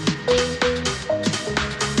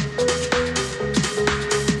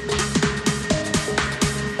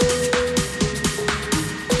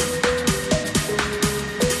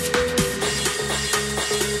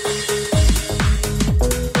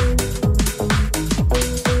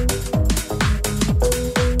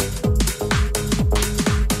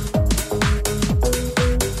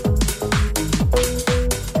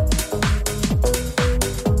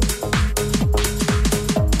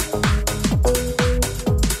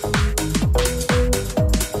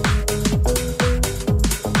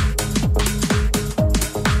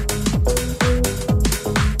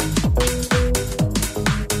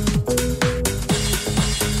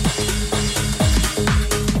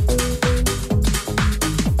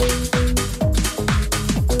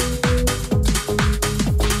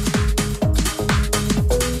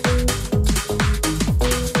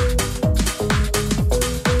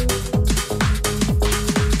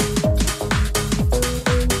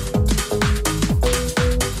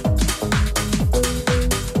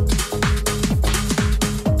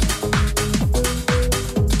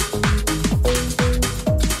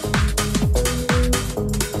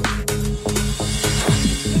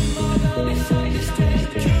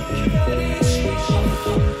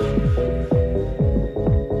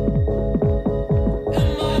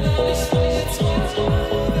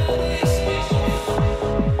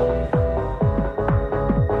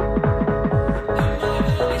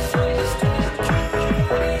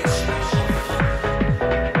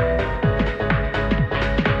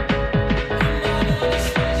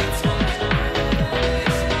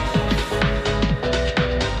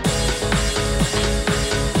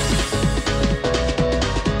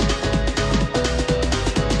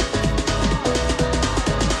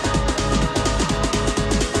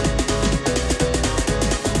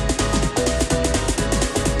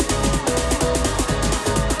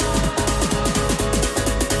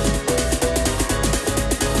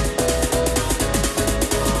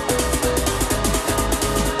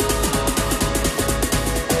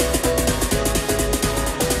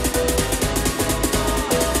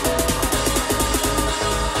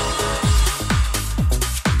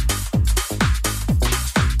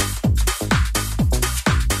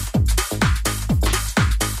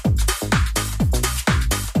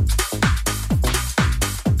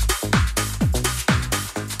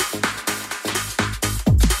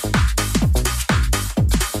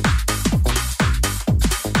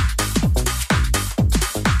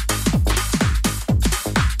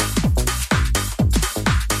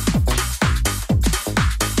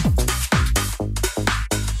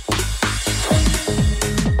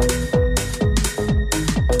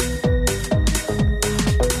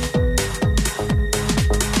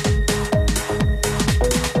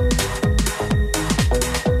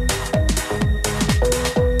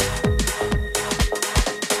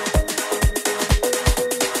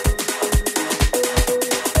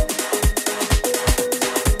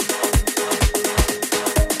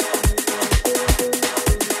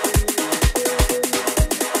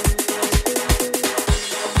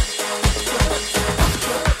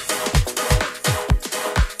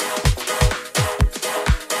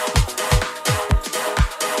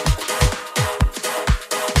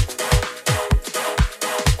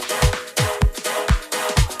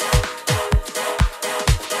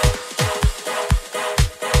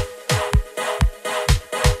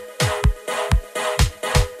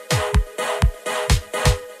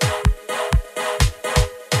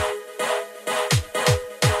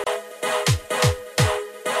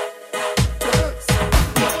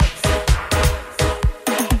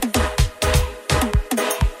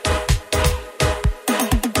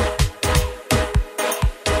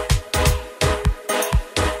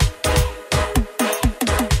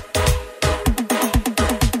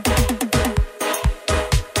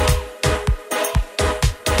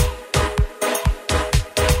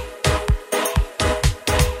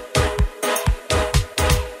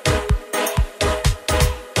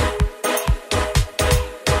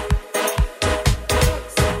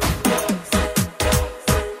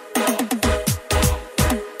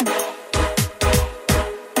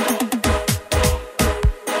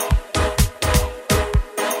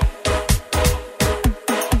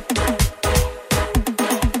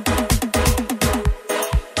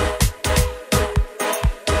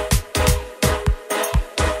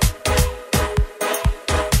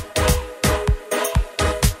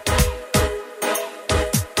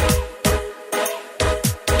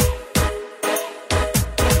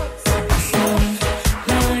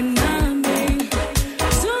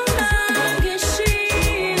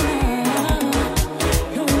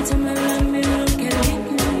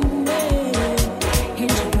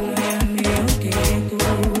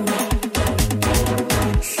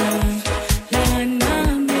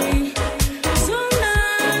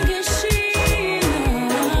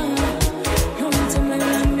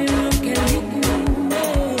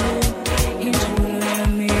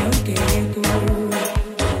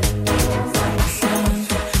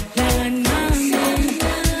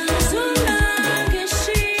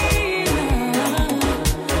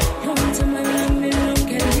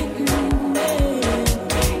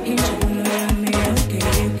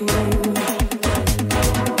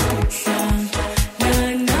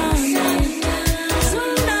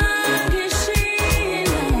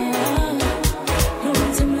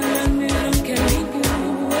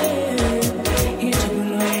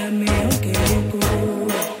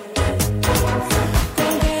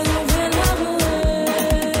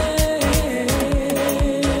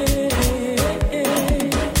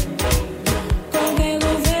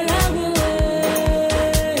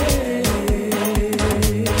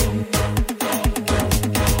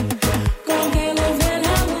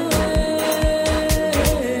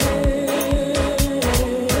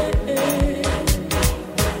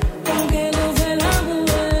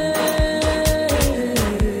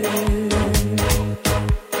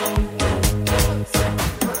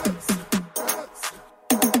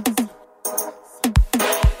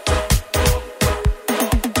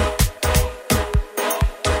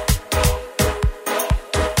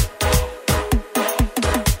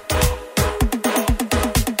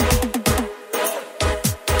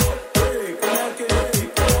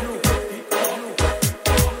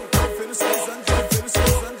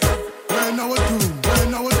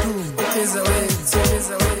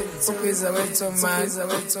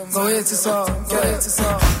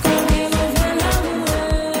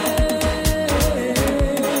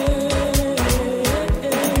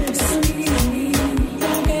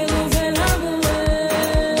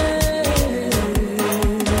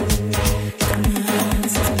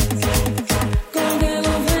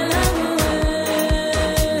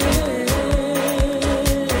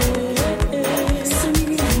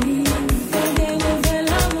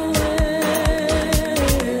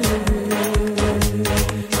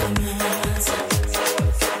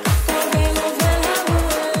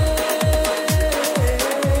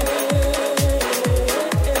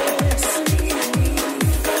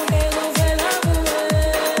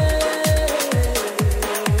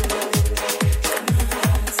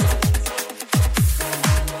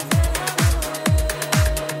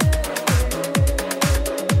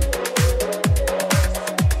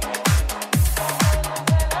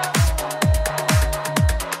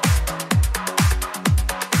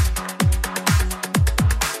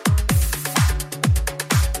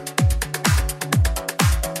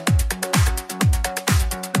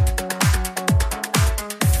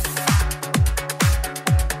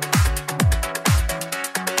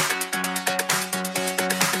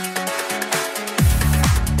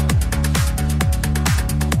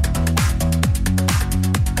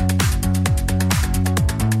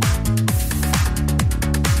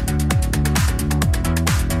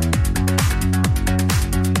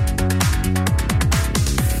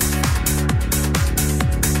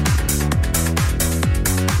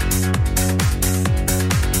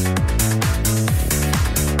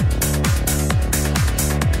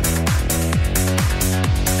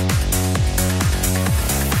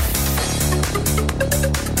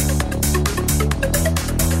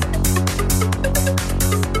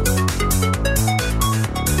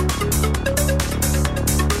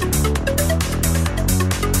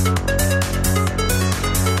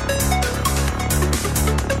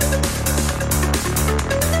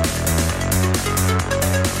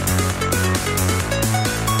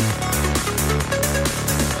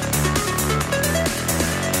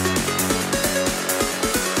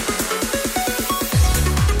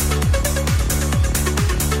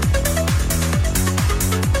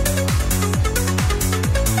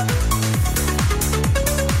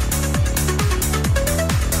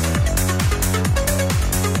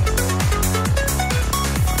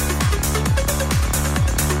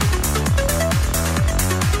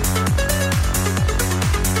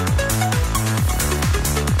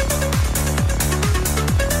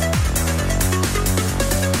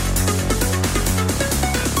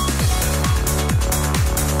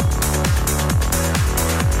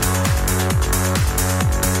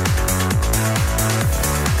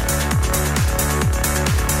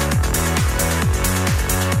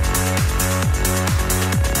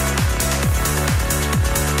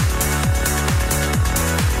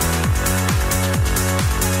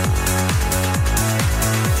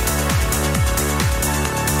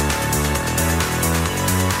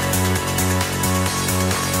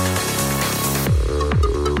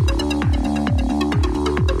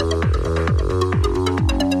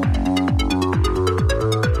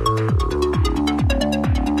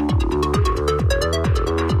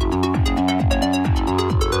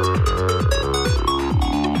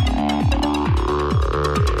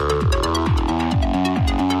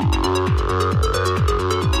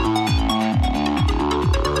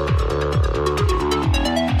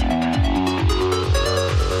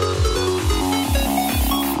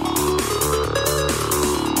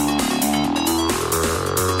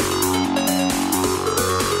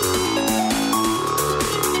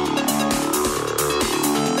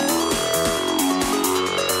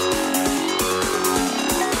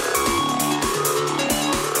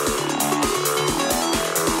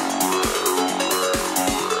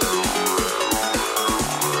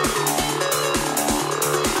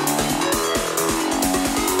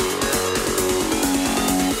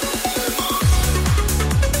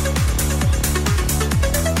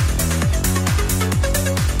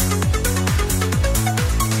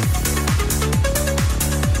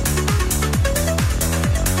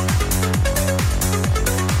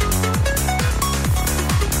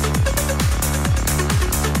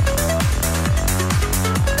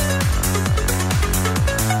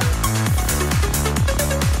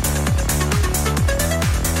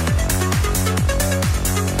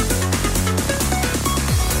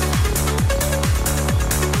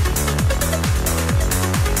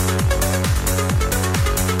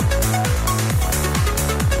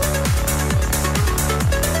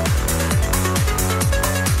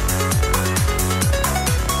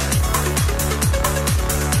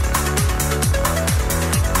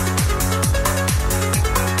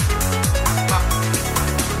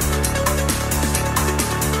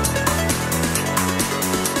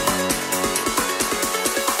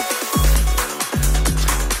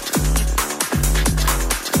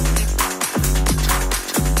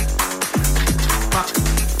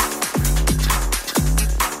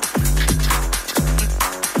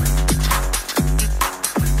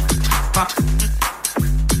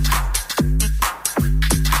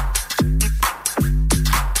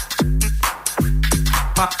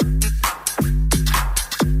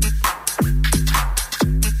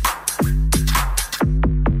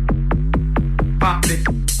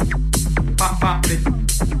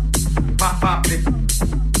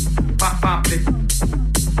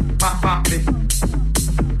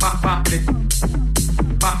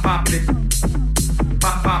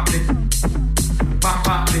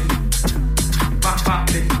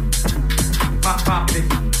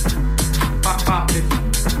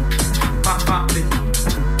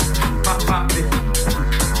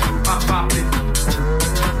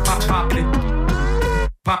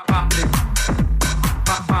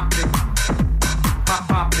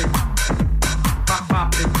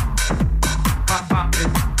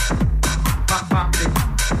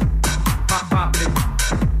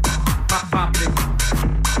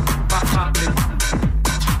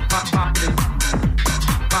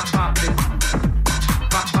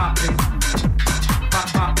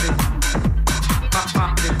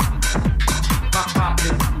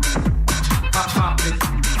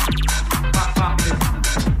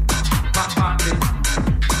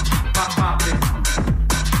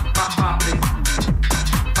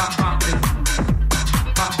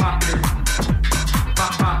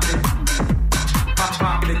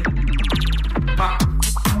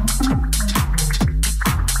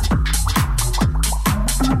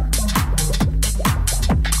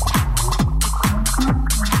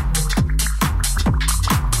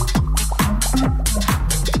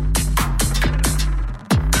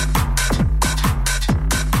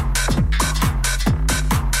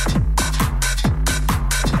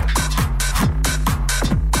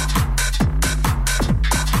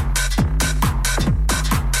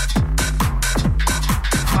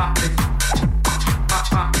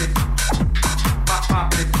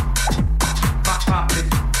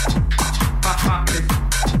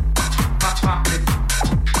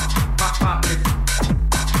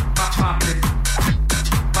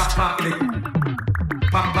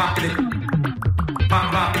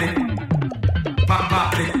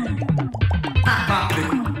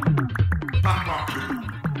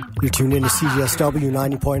 You're tuned in to CJSW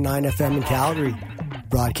 90.9 FM in Calgary,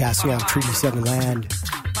 broadcasting out of Treaty 7 land.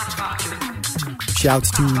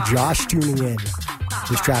 Shouts to Josh tuning in.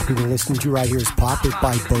 This track we've been listening to right here is Pop It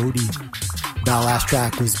by Bodie. That last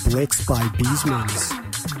track was Blitz by Beesmans.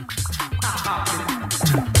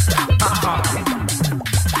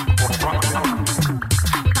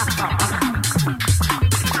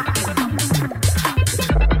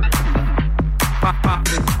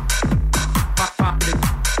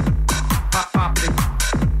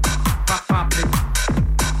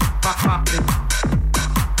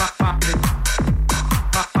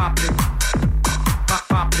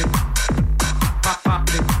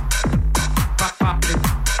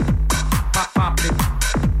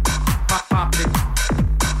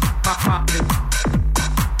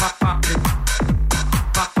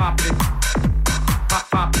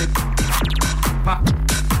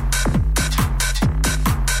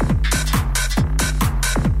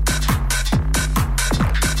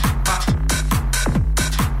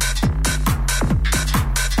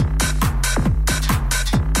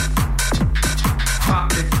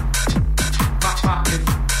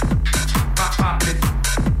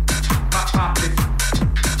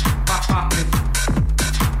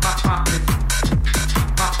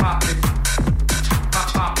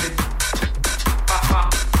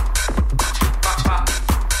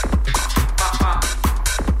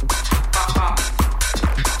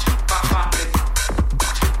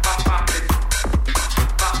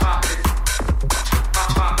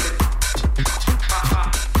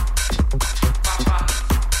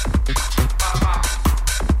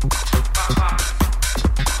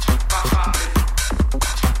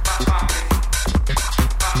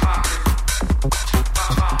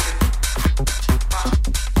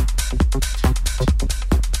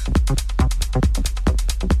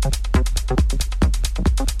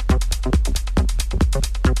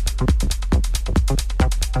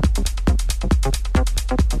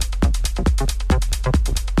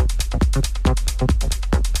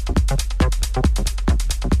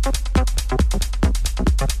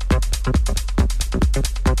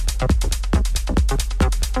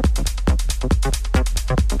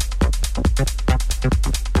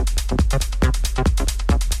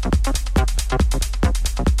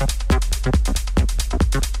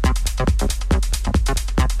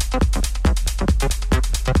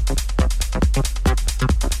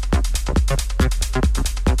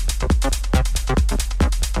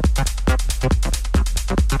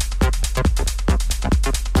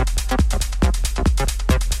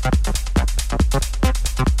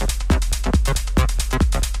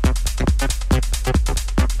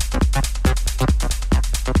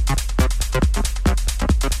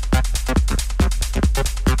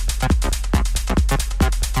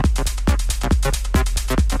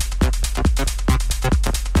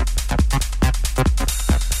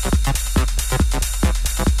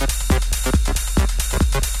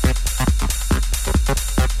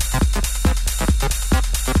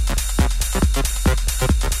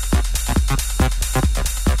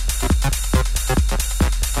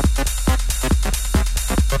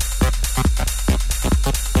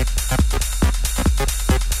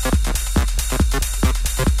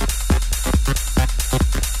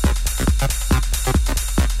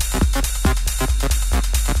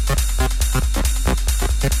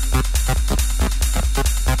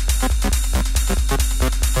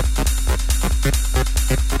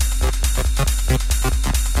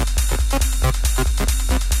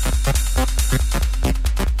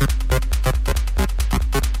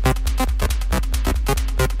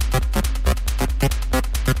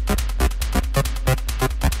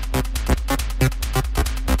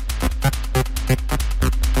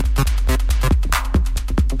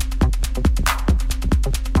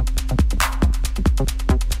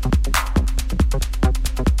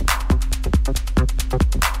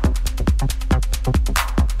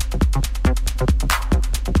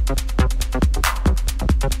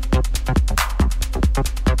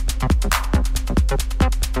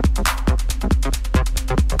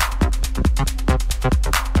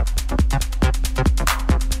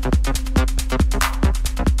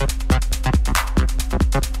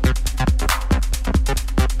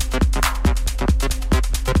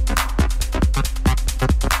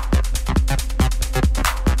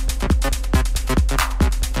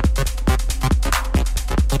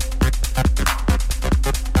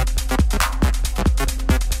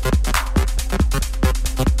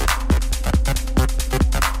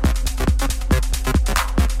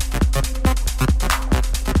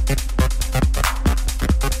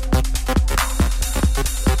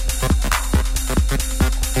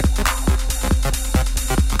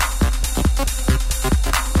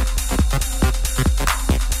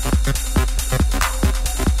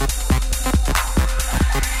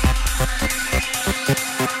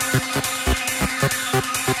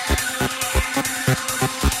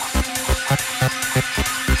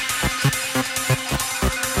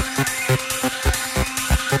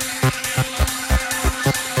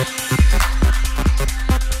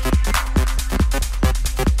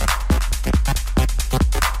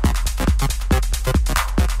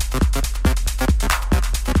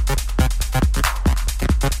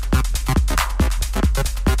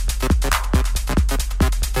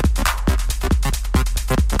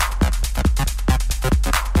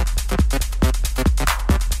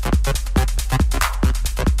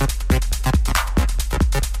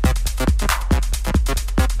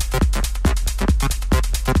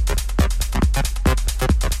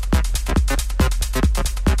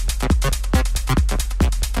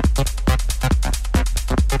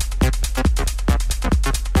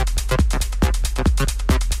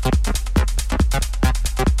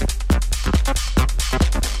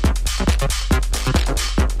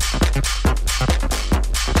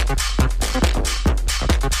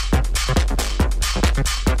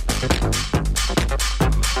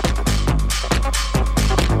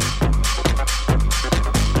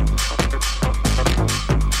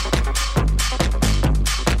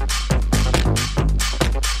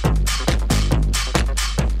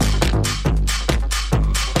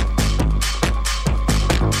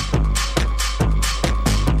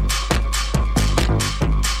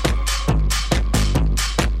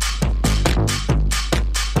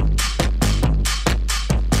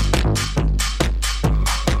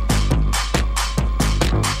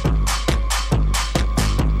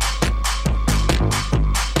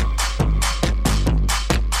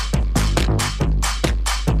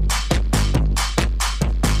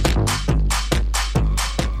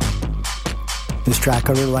 This track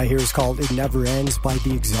coming right here is called It Never Ends by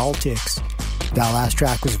The Exaltics. That last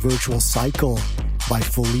track was Virtual Cycle by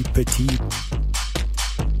Philippe Petit.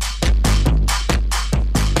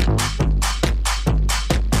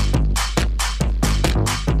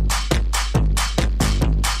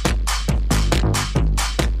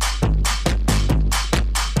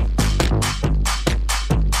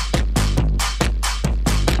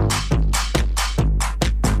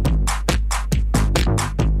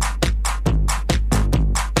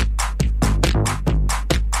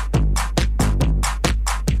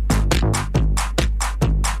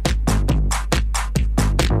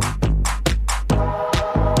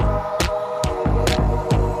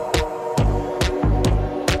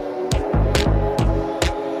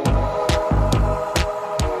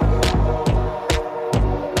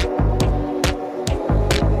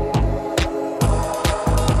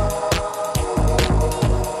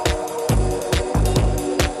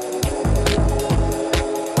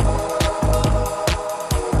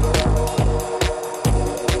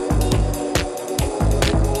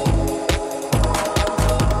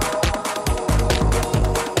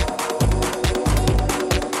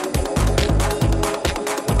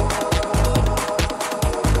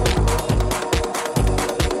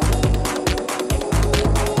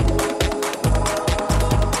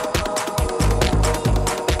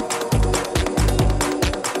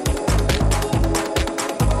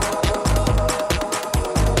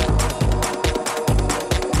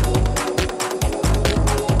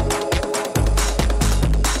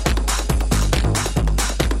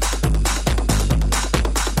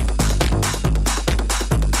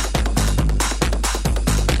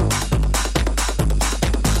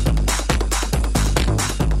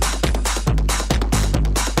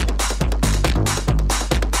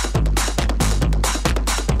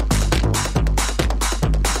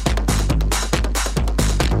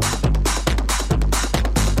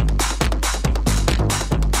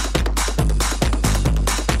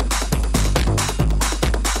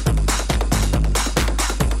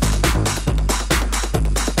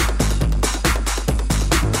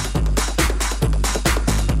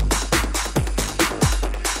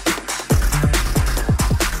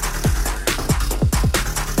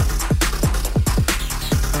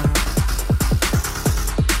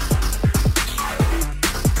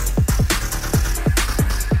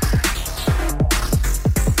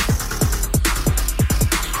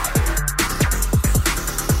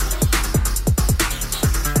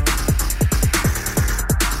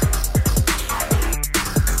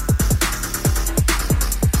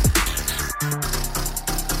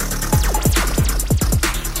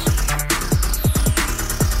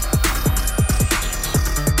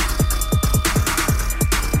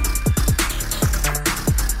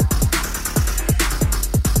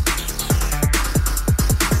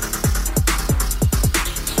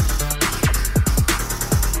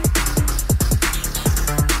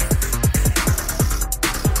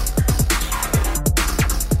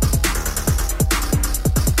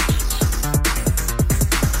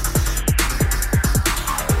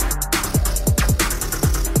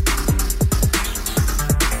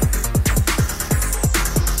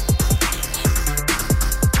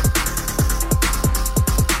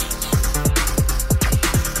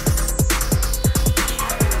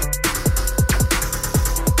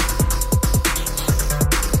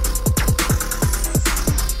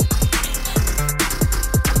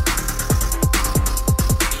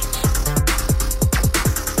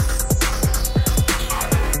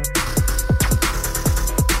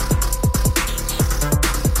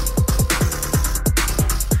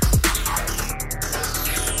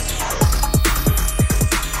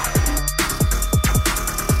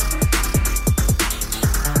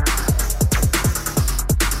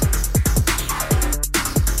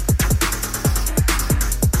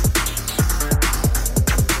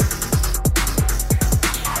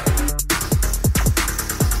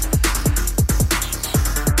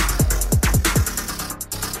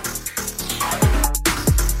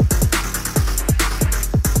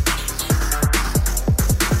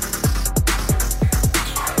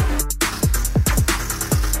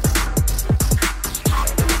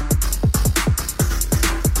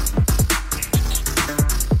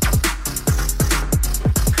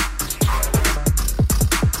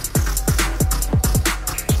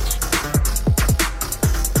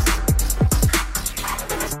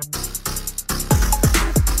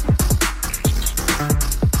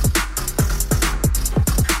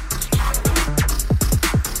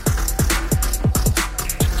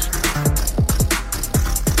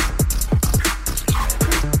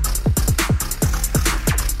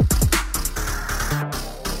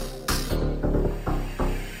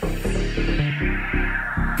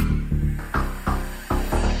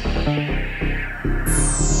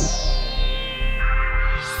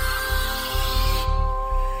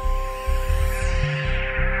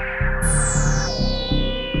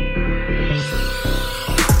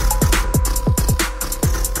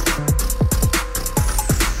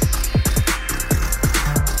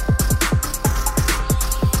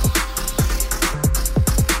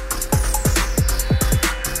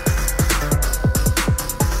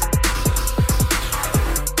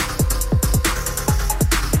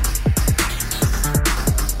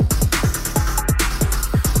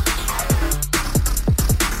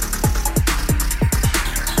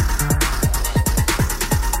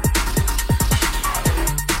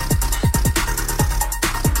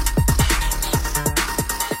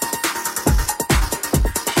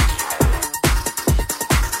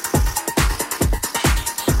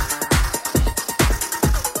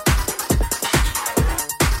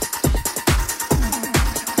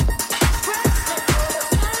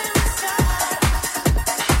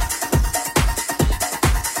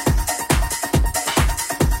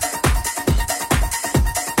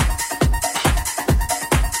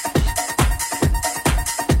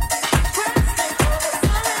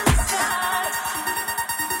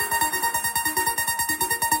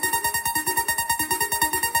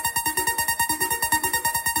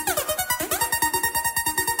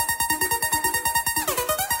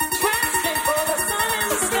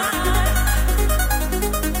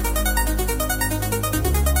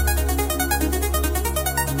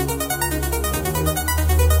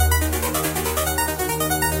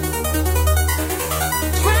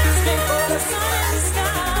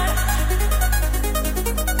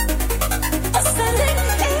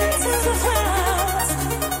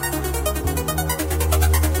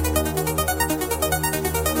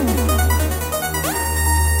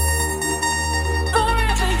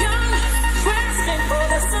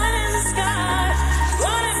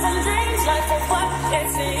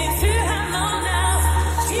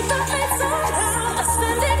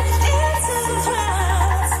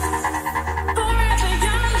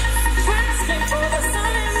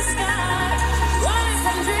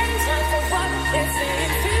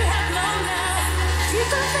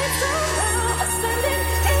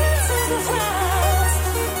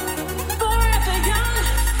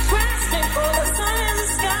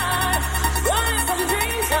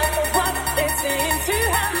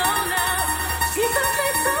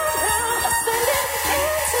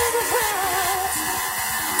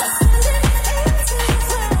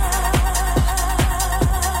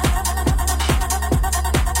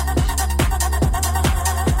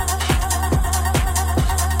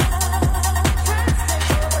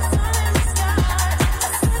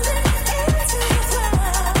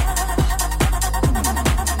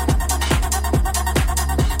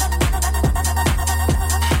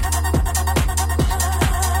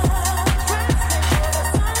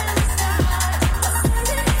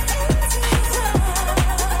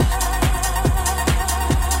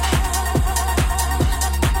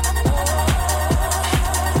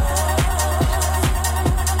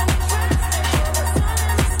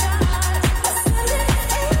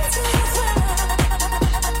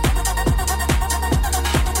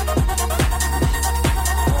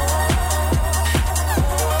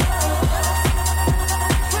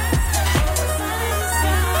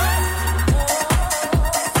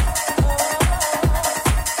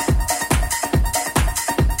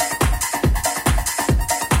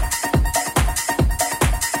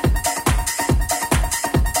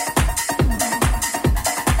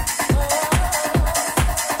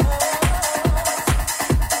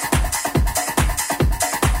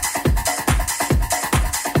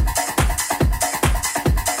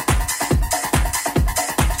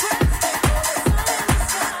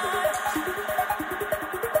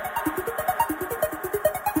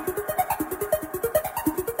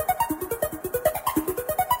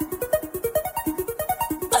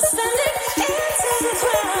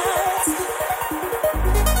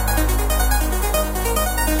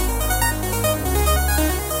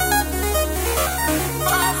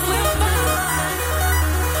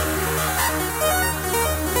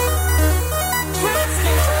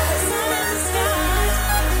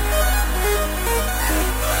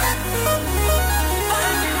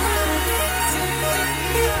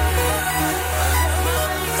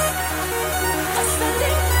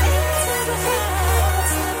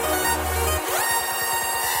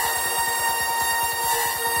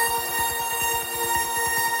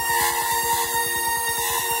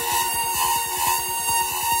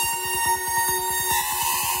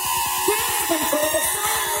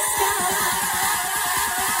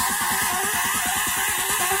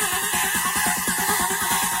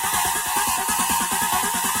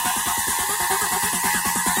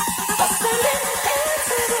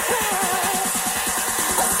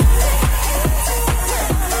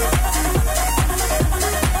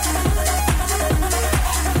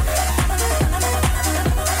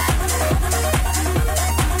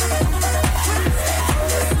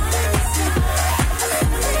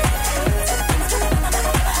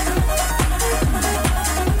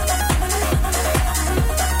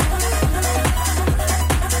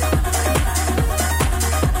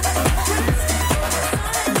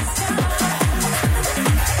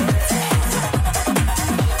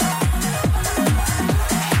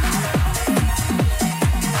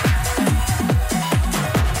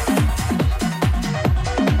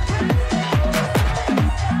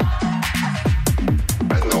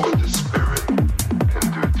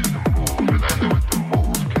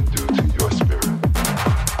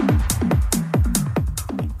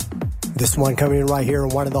 This one coming in right here,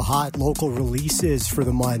 one of the hot local releases for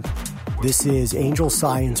the month. This is Angel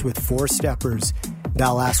Science with Four Steppers. That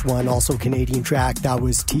last one, also Canadian track, that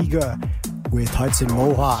was Tiga with Hudson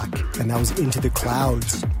Mohawk, and that was Into the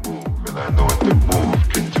Clouds. And I know what the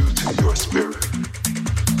move can do to your spirit.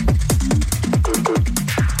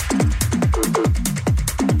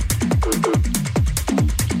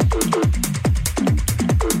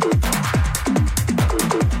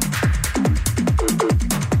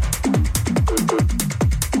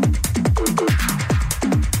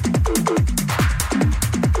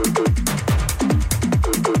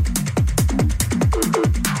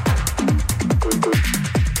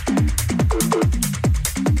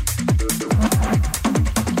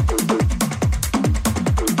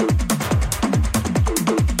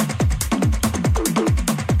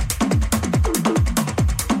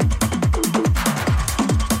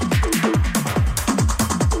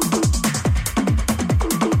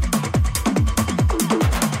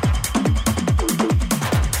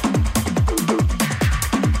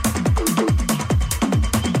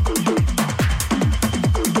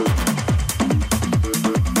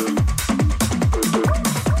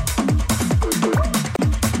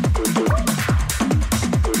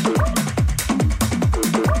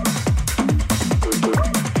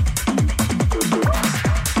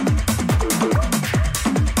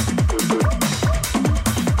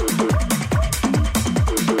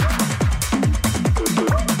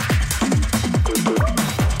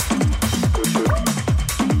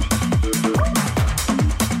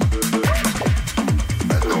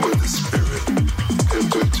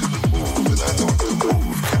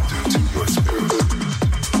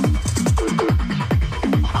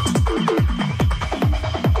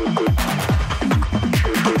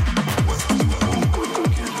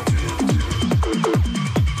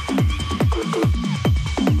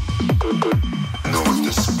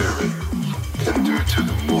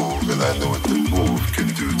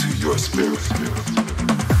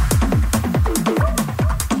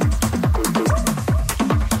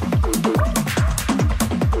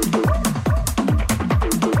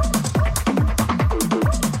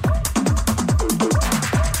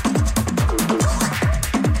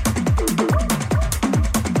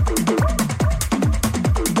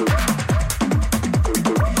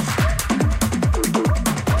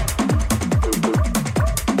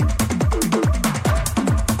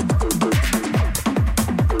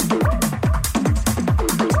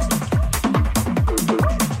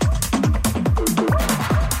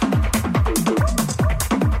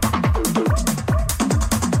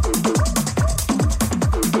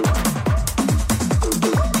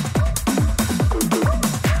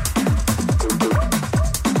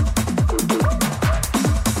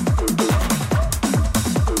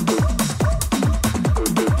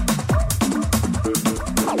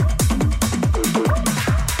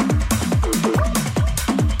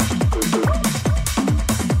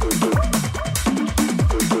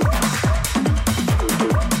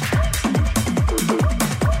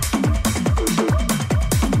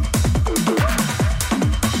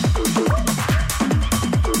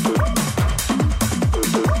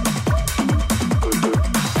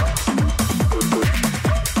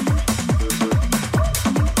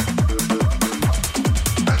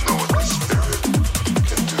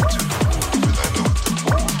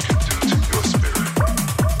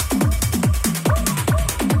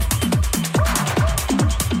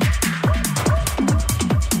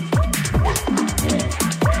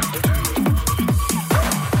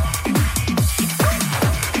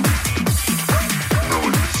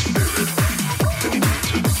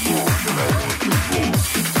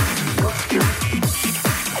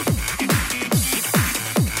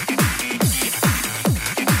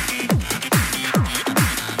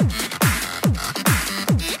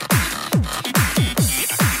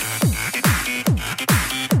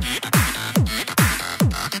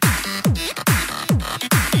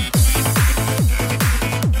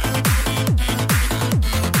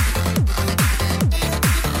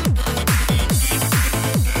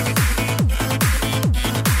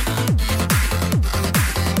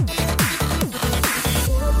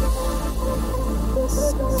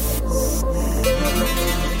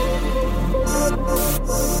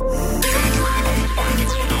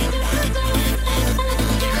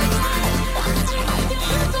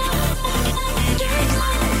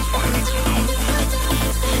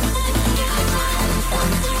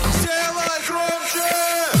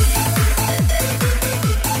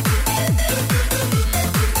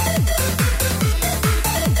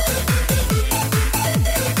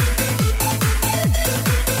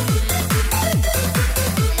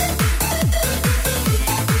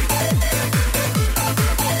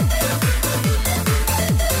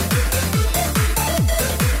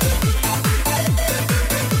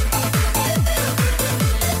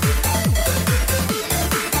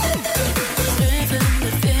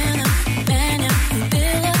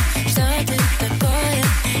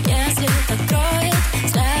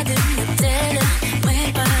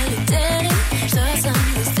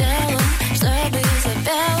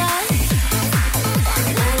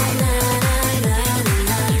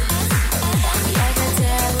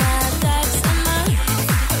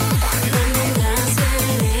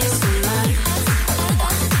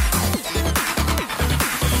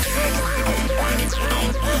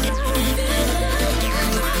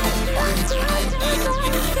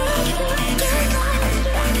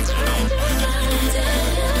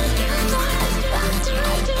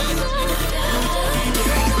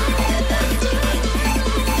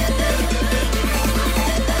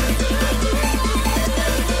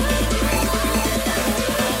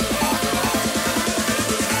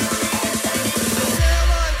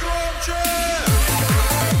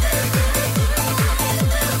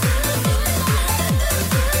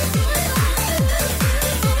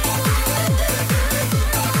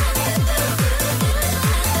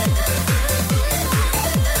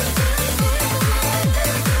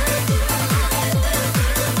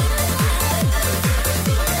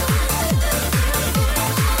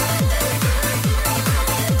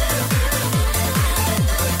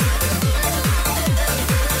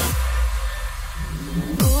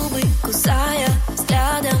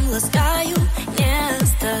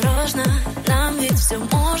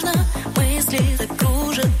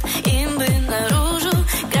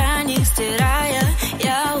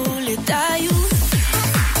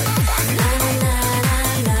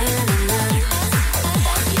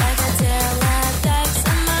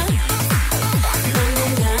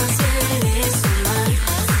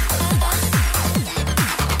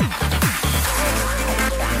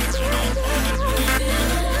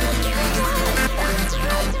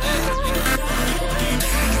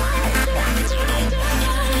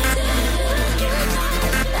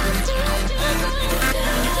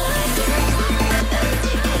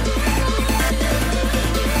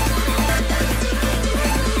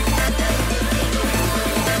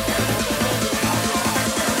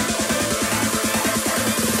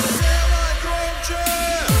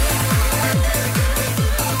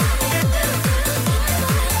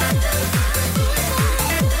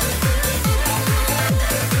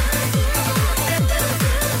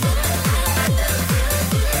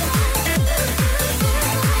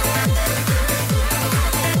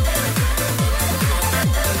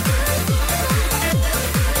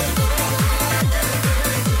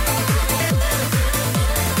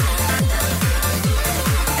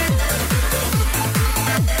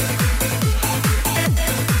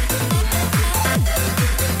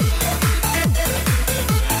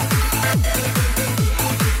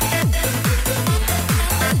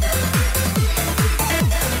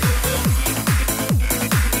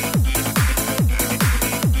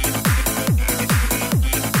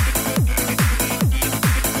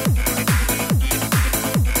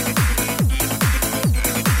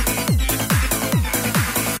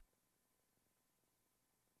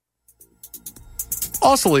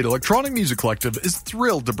 Oscillate Electronic Music Collective is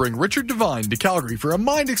thrilled to bring Richard Devine to Calgary for a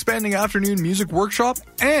mind-expanding afternoon music workshop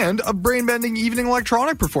and a brain-bending evening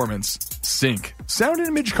electronic performance. Sync, Sound and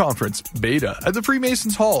Image Conference, Beta, at the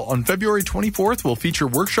Freemasons Hall on February 24th will feature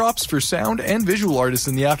workshops for sound and visual artists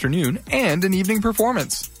in the afternoon and an evening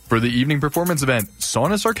performance. For the evening performance event,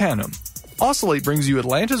 Sonus Arcanum, Oscillate brings you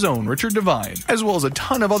Atlanta's own Richard Devine, as well as a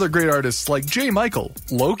ton of other great artists like J. Michael,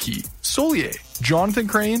 Loki, Solier, Jonathan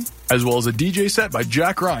Crane, as well as a DJ set by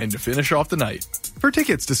Jack Ryan to finish off the night. For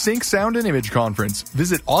tickets to Sync Sound and Image Conference,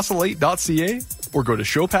 visit oscillate.ca or go to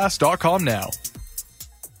showpass.com now.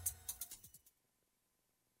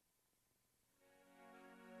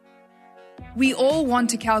 We all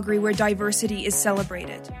want a Calgary where diversity is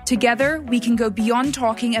celebrated. Together, we can go beyond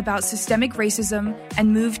talking about systemic racism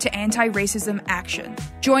and move to anti-racism action.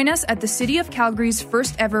 Join us at the City of Calgary's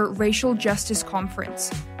first ever Racial Justice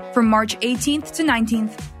Conference from March 18th to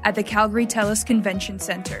 19th at the Calgary TELUS Convention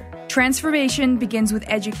Centre. Transformation begins with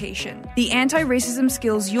education. The anti-racism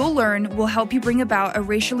skills you'll learn will help you bring about a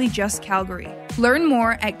racially just Calgary. Learn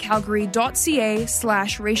more at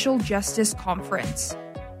calgary.ca/racial justice conference.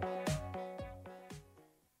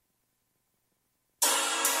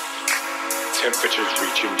 Temperatures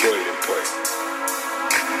reaching boiling point.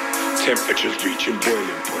 Temperatures reaching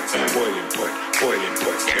boiling point. Boiling point. Boiling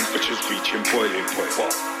point. Temperatures reaching boiling point.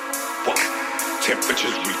 What?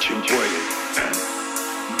 Temperatures reaching boiling.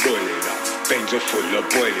 Boiling up. Veins are full of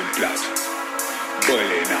boiling blood.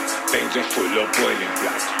 Boiling up. Veins are full of boiling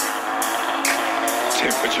blood.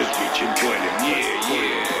 Temperatures reaching boiling.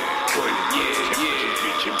 Yeah. Boiling. Temperatures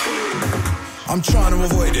reaching boiling. I'm trying to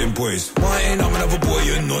avoid them boys. Why ain't I'm another boy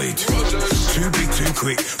annoyed? Too big, too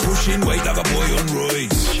quick, pushing weight like a boy on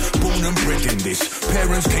roids. Born and bred in this.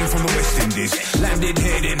 Parents came from the West Indies. Landed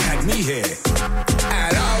here, then had me here.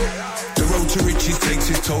 Hello. The road to riches takes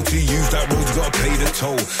its toll. To use that road, you gotta pay the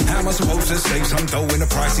toll. How am I supposed to save some dough when the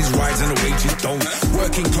prices rise and the wages don't?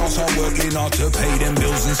 Working class are working hard to pay them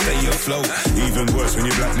bills and stay afloat. Even worse when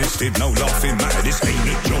you're blacklisted, no laughing matter, this ain't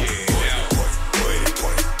a joke.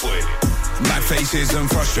 Mad faces and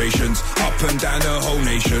frustrations, up and down the whole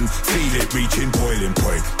nation. Feel it reaching boiling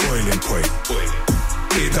point, boiling point.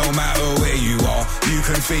 It don't matter where you are, you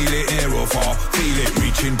can feel it near or far. Feel it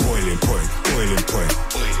reaching boiling point, boiling point.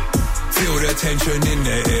 Feel the tension in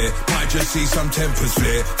the air, might just see some tempers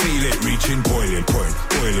flare. Feel it reaching boiling point,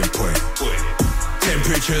 boiling point.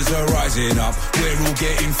 Temperatures are rising up, we're all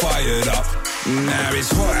getting fired up. Now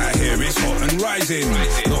it's hot out here, it's hot and rising.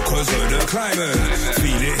 Not cause of the climate,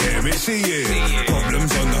 feel it here, it's see it.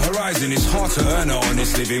 Problems on the horizon, it's hard to earn an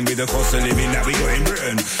honest living with the cost of living that we got in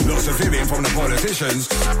Britain. Lots of fearing from the politicians,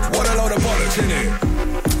 what a load of bollocks in it.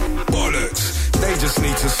 Bollocks, they just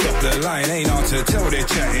need to stop the line. Ain't hard to tell they're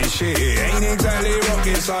chatting shit. It ain't exactly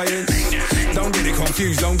rocket science. Don't get it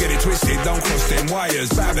confused, don't get it twisted, don't cross them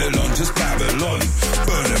wires. Babylon, just Babylon,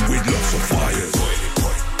 burn them with lots of fires.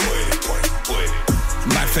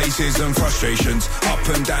 Mad faces and frustrations, up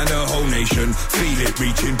and down the whole nation. Feel it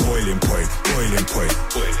reaching boiling point, boiling point.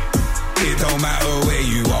 It don't matter where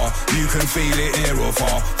you are, you can feel it near or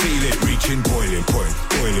far. Feel it reaching boiling point,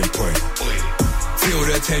 boiling point. Feel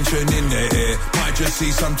the tension in the air, might just see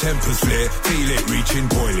some tempers flare. Feel it reaching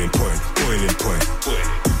boiling point, boiling point.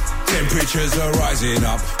 Temperatures are rising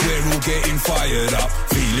up, we're all getting fired up.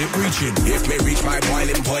 Feel it reaching. If me reach my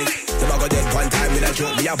boiling point, them I go dead one time with a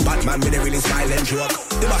joke. Me a Batman with a really silent joke.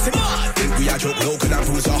 Them a say, think we a joke. Local and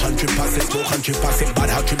bruise 100% smoke, 100%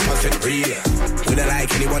 bad, 100% real. We don't like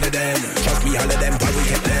any one of them. Trust me, all of them, but we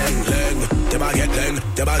get them. Them I get them,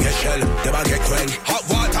 them I get shell, them I get quench. Hot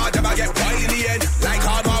water, them I get wild in the end. Like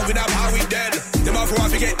armor with a power we dead. Them I for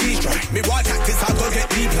us we get destroyed. Me want tactics, I go get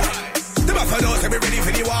deep like. Them a for those, and we ready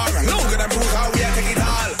for the war. Logan and Bruce, how we are taking it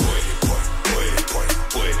all.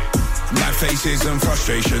 Mad faces and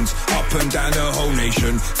frustrations, up and down the whole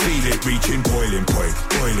nation. Feel it reaching boiling point,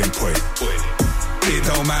 boiling point. It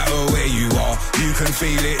don't matter where you are, you can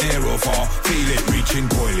feel it near or far. Feel it reaching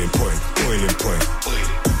boiling point, boiling point.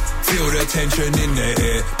 Feel the tension in the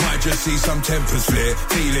air, might just see some tempers flare.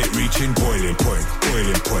 Feel it reaching boiling point,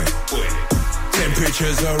 boiling point.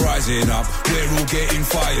 Temperatures are rising up, we're all getting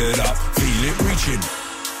fired up. Feel it reaching.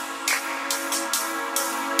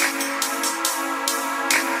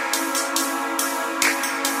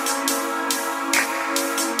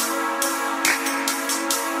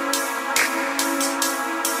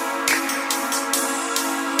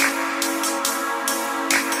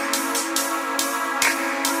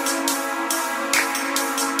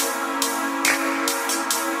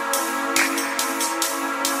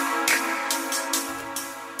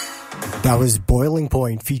 That was Boiling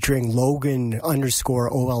Point featuring Logan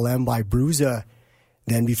 _OLM by Bruza.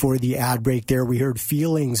 Then before the ad break there, we heard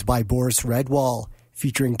Feelings by Boris Redwall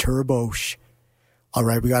featuring Turbosh. All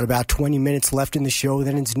right, we got about 20 minutes left in the show.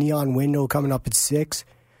 Then it's Neon Window coming up at 6.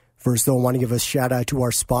 First, though, I want to give a shout-out to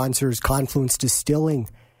our sponsors, Confluence Distilling.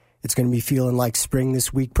 It's going to be feeling like spring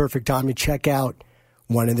this week. Perfect time to check out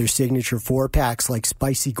one of their signature 4-packs like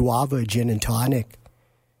Spicy Guava Gin and Tonic,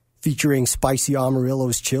 featuring Spicy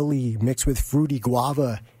Amarillo's Chili mixed with Fruity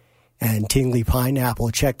Guava and Tingly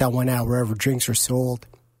Pineapple. Check that one out wherever drinks are sold.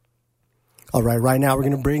 All right now we're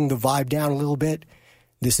going to bring the vibe down a little bit.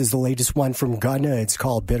 This is the latest one from Gunna. It's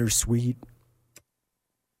called Bittersweet.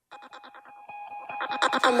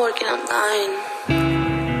 I'm working on mine.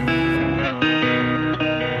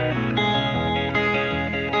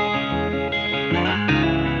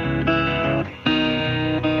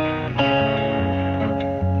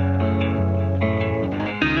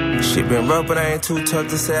 Shit been rough, but I ain't too tough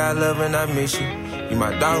to say I love and I miss you. You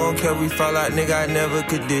my dog, don't care we fall out, nigga, I never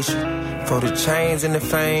could dish you. For the chains and the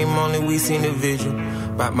fame, only we seen the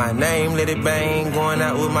vision. Write my name, let it bang, going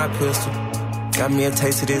out with my pistol. Got me a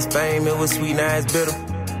taste of this fame, it was sweet, now it's bitter.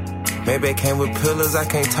 Maybe it came with pillars, I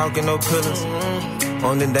can't talk in no pillars.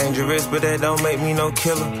 Only dangerous, but that don't make me no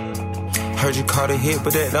killer. Heard you caught a hit,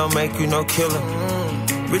 but that don't make you no killer.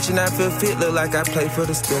 Rich and I feel fit, look like I play for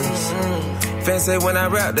the Steelers. Fans say when I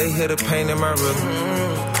rap, they hear the pain in my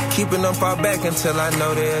rhythm. Keeping them far back until I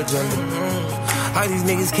know their agenda. All these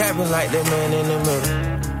niggas capping like that man in the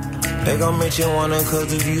middle. They gon' mention one of 'cause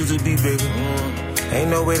the views will be bigger. Ain't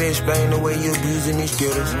no way to explain the way you abusing these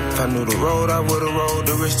skittles. If I knew the road, I would've rolled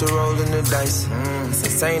the risk to rolling the dice. It's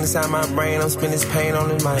insane inside my brain, I'm spending this pain on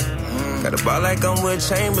the mic. Got a ball like I'm Will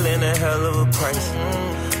Chamberlain, a hell of a price.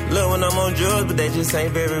 Look when I'm on drugs, but they just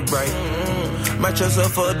ain't very bright. Might trust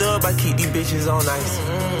up for a dub, I keep these bitches on ice.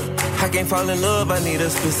 I can't fall in love, I need a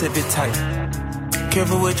specific type.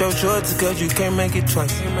 Careful with your choices, 'cause you can't make it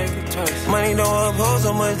twice. Money don't uphold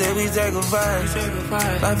so much that we sacrifice.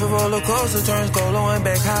 Life a roller coaster, turns cold, low and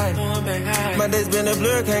back high. My day's been a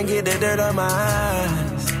blur, can't get the dirt out my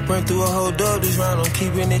eyes. Run through a whole dub, this round I'm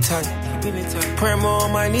keeping it tight. Pray more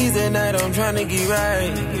on my knees at night, I'm trying to get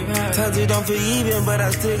right. Times it don't feel even, but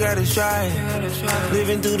I still gotta strive.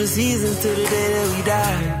 Living through the seasons till the day that we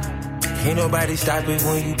die. Ain't nobody stop it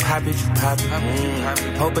when you pop it, you pop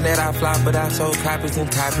it. Hoping that I flop, but I sold copies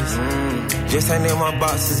and copies. Just ain't in my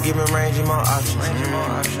boxes, giving range and more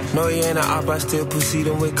options. No, you ain't an op, I still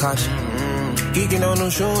proceeding with caution. Geeking on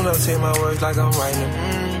them shoes, I'm saying my words like I'm writing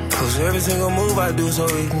them. Post every single move I do so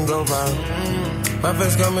it can go viral. My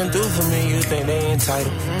friends coming through for me, you think they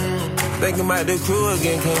entitled. Thinking about the crew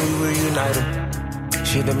again, can we reunite them?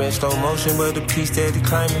 Shit them in slow motion, but the piece steady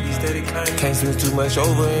climbing. Can't spend too much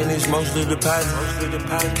over and it's mostly deposit.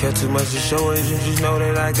 Care too much to show it, you just know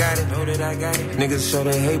that I got it. Niggas show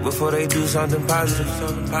they hate before they do something positive.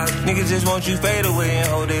 Niggas just want you fade away and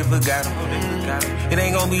hold they forgot it. It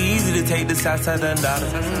ain't gonna be easy to take the Southside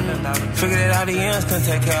 $1. Figured that all the ends can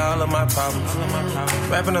take care of all of my problems.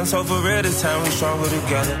 Rapping on so for real, this time we stronger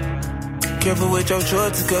together. Careful with your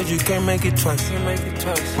choices, 'cause you can't make it twice.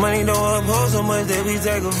 Money don't uphold so much that we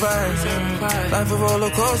sacrifice. Life a roller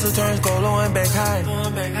coaster, turns cold, low and back high.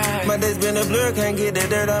 My day's been a blur, can't get the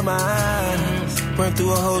dirt out my eyes. Run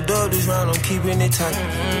through a whole dub, this round I'm keeping it tight.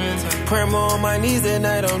 Pray more on my knees at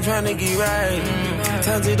night, I'm trying to get right.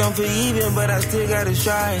 Times it don't feel even, but I still gotta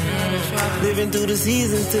strive. Living through the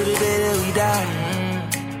seasons till the day that we die.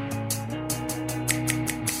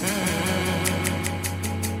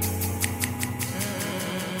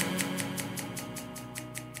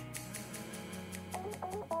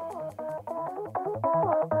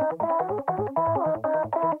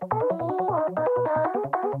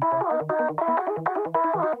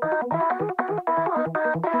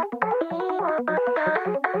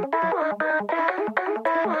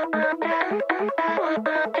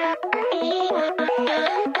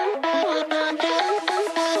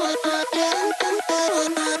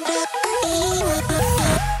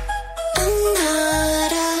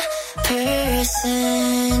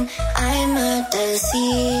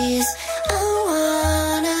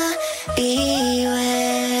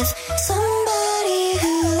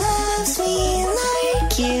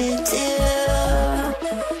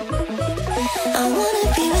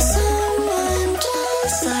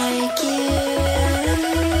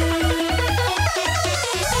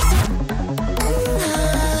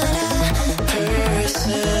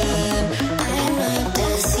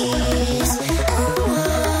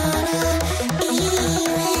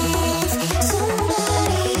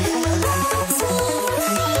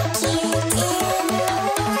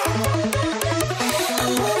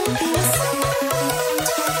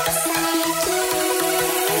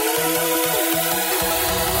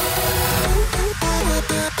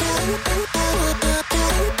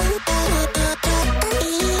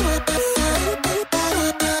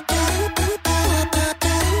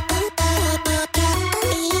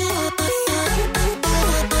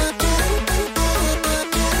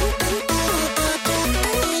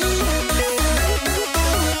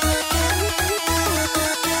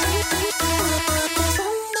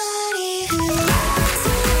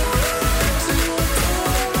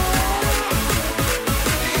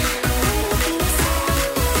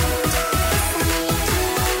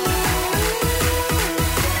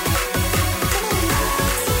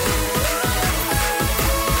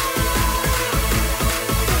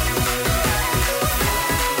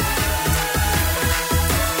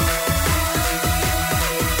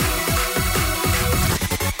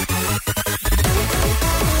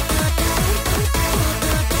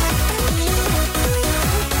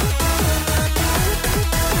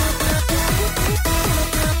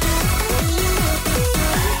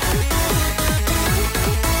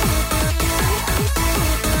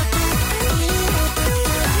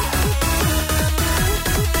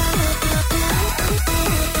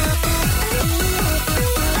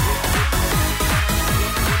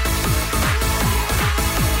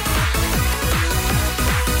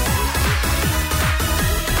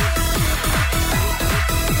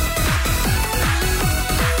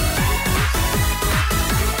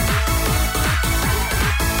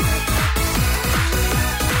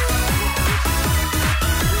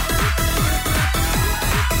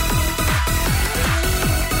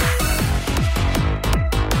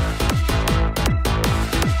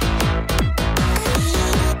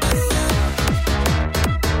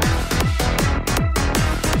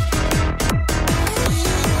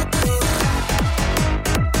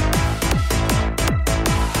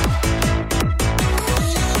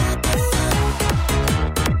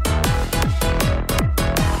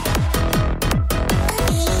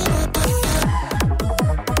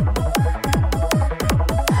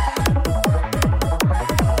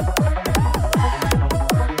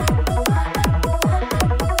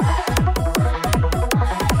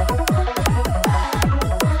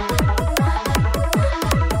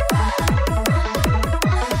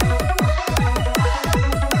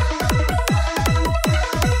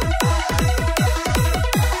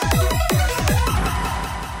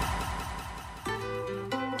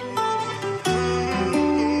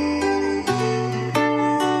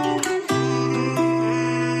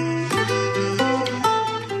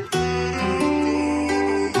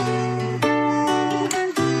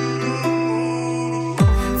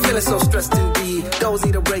 dressed in D. Those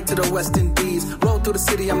need a break to the West Indies. Roll through the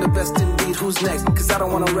city, I'm the best indeed. Who's next? Cause I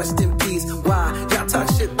don't wanna rest in peace. Why? Y'all talk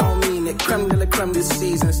shit, don't mean it. Creme de la creme this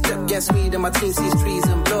season. Step against me, then my team sees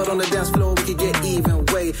treason. Blood on the dance floor, we could get even.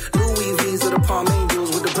 Way Louis V's of the Palm Angels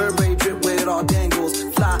with the Burberry drip where it all dangles.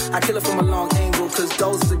 Fly, I kill it from a long angle. Cause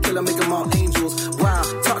those is a killer, make them all angels. Wow,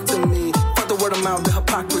 talk to me. Fuck the word of mouth, the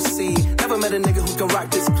hypocrisy. Never met a nigga who can rock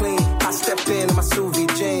this clean. I step in my Sous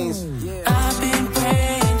Vide jeans. I've been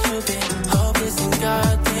praying, you've been hopeless and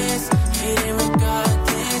got this. Hating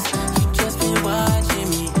regardless, you just been watching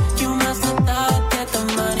me. You must have thought that the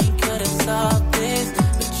money could have solved this,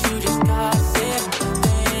 but you just got sick,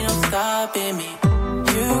 they ain't no stopping me.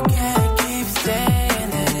 You can't keep saying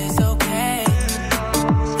that it's okay.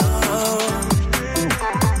 Oh,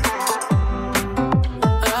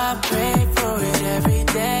 I pray for it every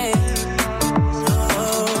day.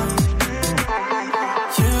 Oh,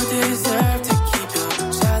 you deserve to keep your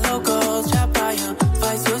shallow goals trapped by your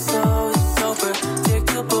vice. Your soul is so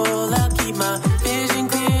predictable. I'll keep my vision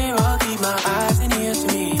clear. I'll keep my eyes and ears to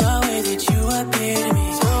me. The way that you appear to me,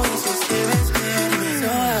 so it's just clear to me. So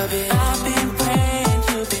I've been praying,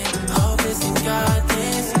 you've been hopeless and got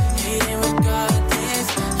this. Hating regardless,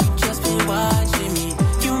 you just been watching me.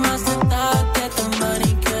 You must have thought that the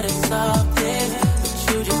money could have solved this, but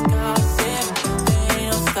you just got sick, they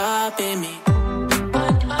ain't no stopping me.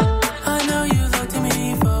 I know you look to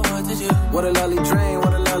me for what to do. What a lovely dream,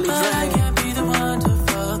 what a lovely But I dream. can't be the one to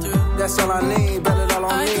follow through. That's all I need, bet it all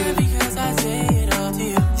on I me. can't because I say it all to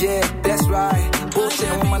you. Yeah, that's right.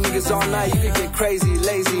 Bullshitting with my niggas all night. You can get crazy,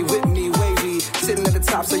 lazy, with me, wavy. Sitting at the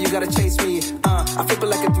top, so you gotta chase me. I flip it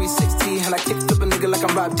like a 360, and I kick flip a nigga like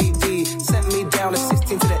I'm Rob DD. Sent me down to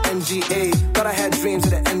 16 to the NGA. Thought I had dreams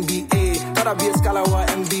of the NBA. Thought I'd be a scholar or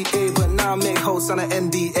MBA, but now I make hosts on an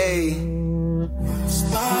NDA.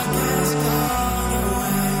 Spark has gone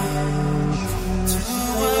away. To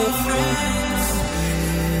a friend,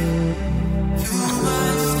 you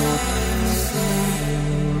might say,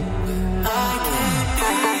 I can't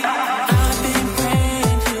be. I've been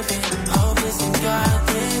praying, you've been hopeless and got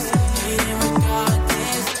this. Hating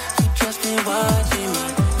regardless, you just been watching me.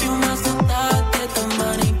 You must have thought that the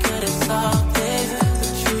money could have solved this,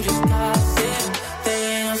 but you just got sick, they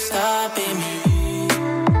ain't no stopping me.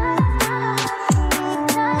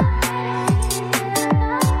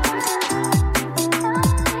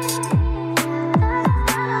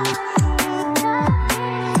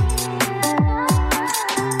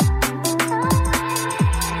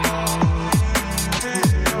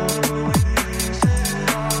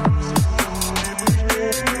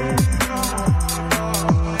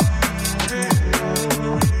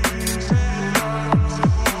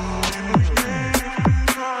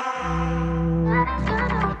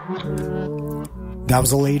 That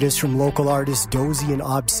was the latest from local artist Dozy and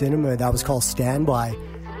Ob Cinema. That was called Standby.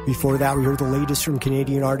 Before that, we heard the latest from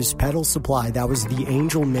Canadian artist Pedal Supply. That was the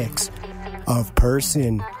Angel mix of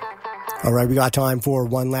Person. All right, we got time for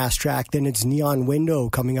one last track. Then it's Neon Window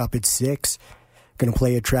coming up at 6. Gonna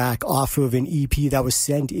play a track off of an EP that was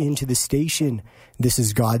sent into the station. This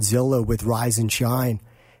is Godzilla with Rise and Shine.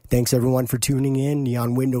 Thanks everyone for tuning in.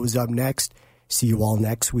 Neon Window is up next. See you all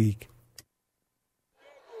next week.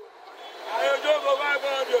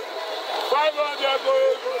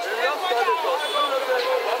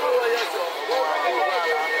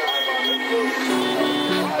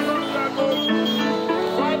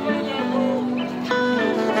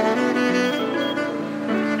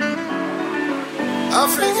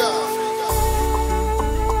 Africa.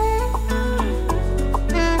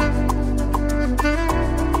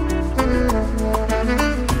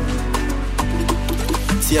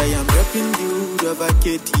 See, I am repping the hood of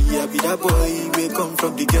Aketi. I be that boy, we come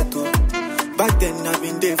from the ghetto. Back then, I've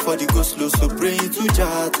been there for the go slow. So praying to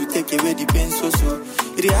Jah to take away the pain so.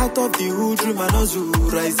 In the heart of the hood, dream and hustle.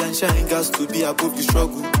 Rise and shine, gas to be above the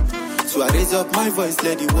struggle. So I raise up my voice,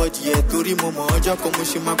 let the word hear. Tori momo, oja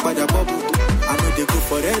komushima pada bubble. I know they go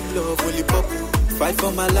for red love, only bubble. Fight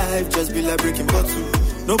for my life, just be like breaking bottle.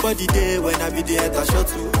 Nobody there when I be there at a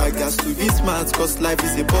shuttle. I got to be smart, cause life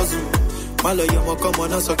is a puzzle. Malo yomo come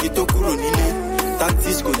on, so kito kuro nile.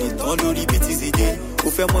 Tactics go it, all the beat is a day.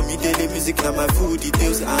 Ufe mommy daily music, now my food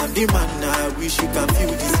details. I'm the man, I wish you can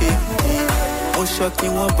feel the same. Oh,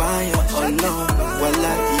 shocking, one buy alone.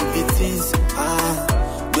 Walla, it be things,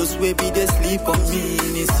 those way be they sleep on me,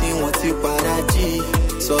 nissing what you paraji.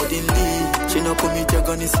 Suddenly, she no put me check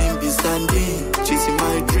on the same be standing. Chasing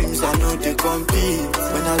my dreams, I know they compete.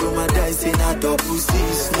 When I roll my dice in a double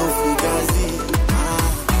six, no fugazi.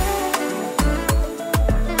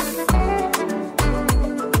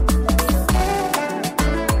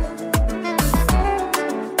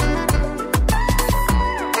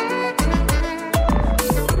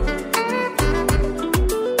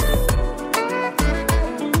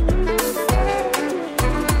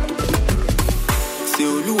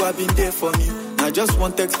 been there for me. I just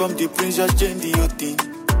want text from the prince, just change the whole thing.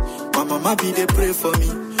 My mama be they pray for me.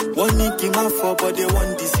 One nick in my fall, but they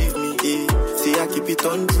won't deceive me. Eh. Say I keep it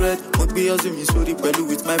 100. Won't be as me sorry, pelu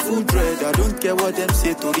with my full dread. I don't care what them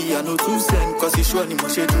say, Tori, I know 2 cents. Cause it's sure ni mo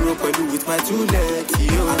shade rope pelu with my 2 legs.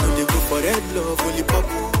 Yo, I know they go for red love, only pop.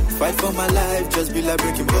 Fight for my life, just be like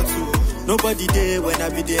breaking bottle. Nobody there when I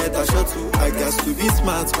be there at a shuttle. I got to be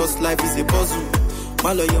smart, cause life is a puzzle.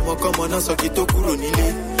 My lawyer mo come on, so kito kuro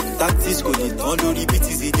nile. Tactics go it, on the repeat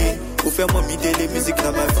is the day. Who fẹ́ mọ̀ mi daily music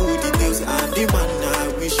na my food details. I'm the man now, I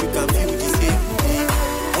wish you can feel the same.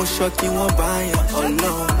 Mo shock you won't buy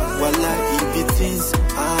alone. Walla it things.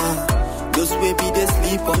 Those baby they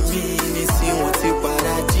sleep on me. They see what you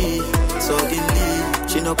paraji. Suddenly,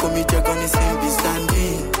 she no come me check on the same be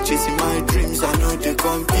standing. Chasing my dreams, I know they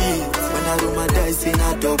compete. When I roll my dice in a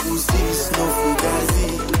double six, no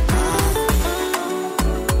fugazi.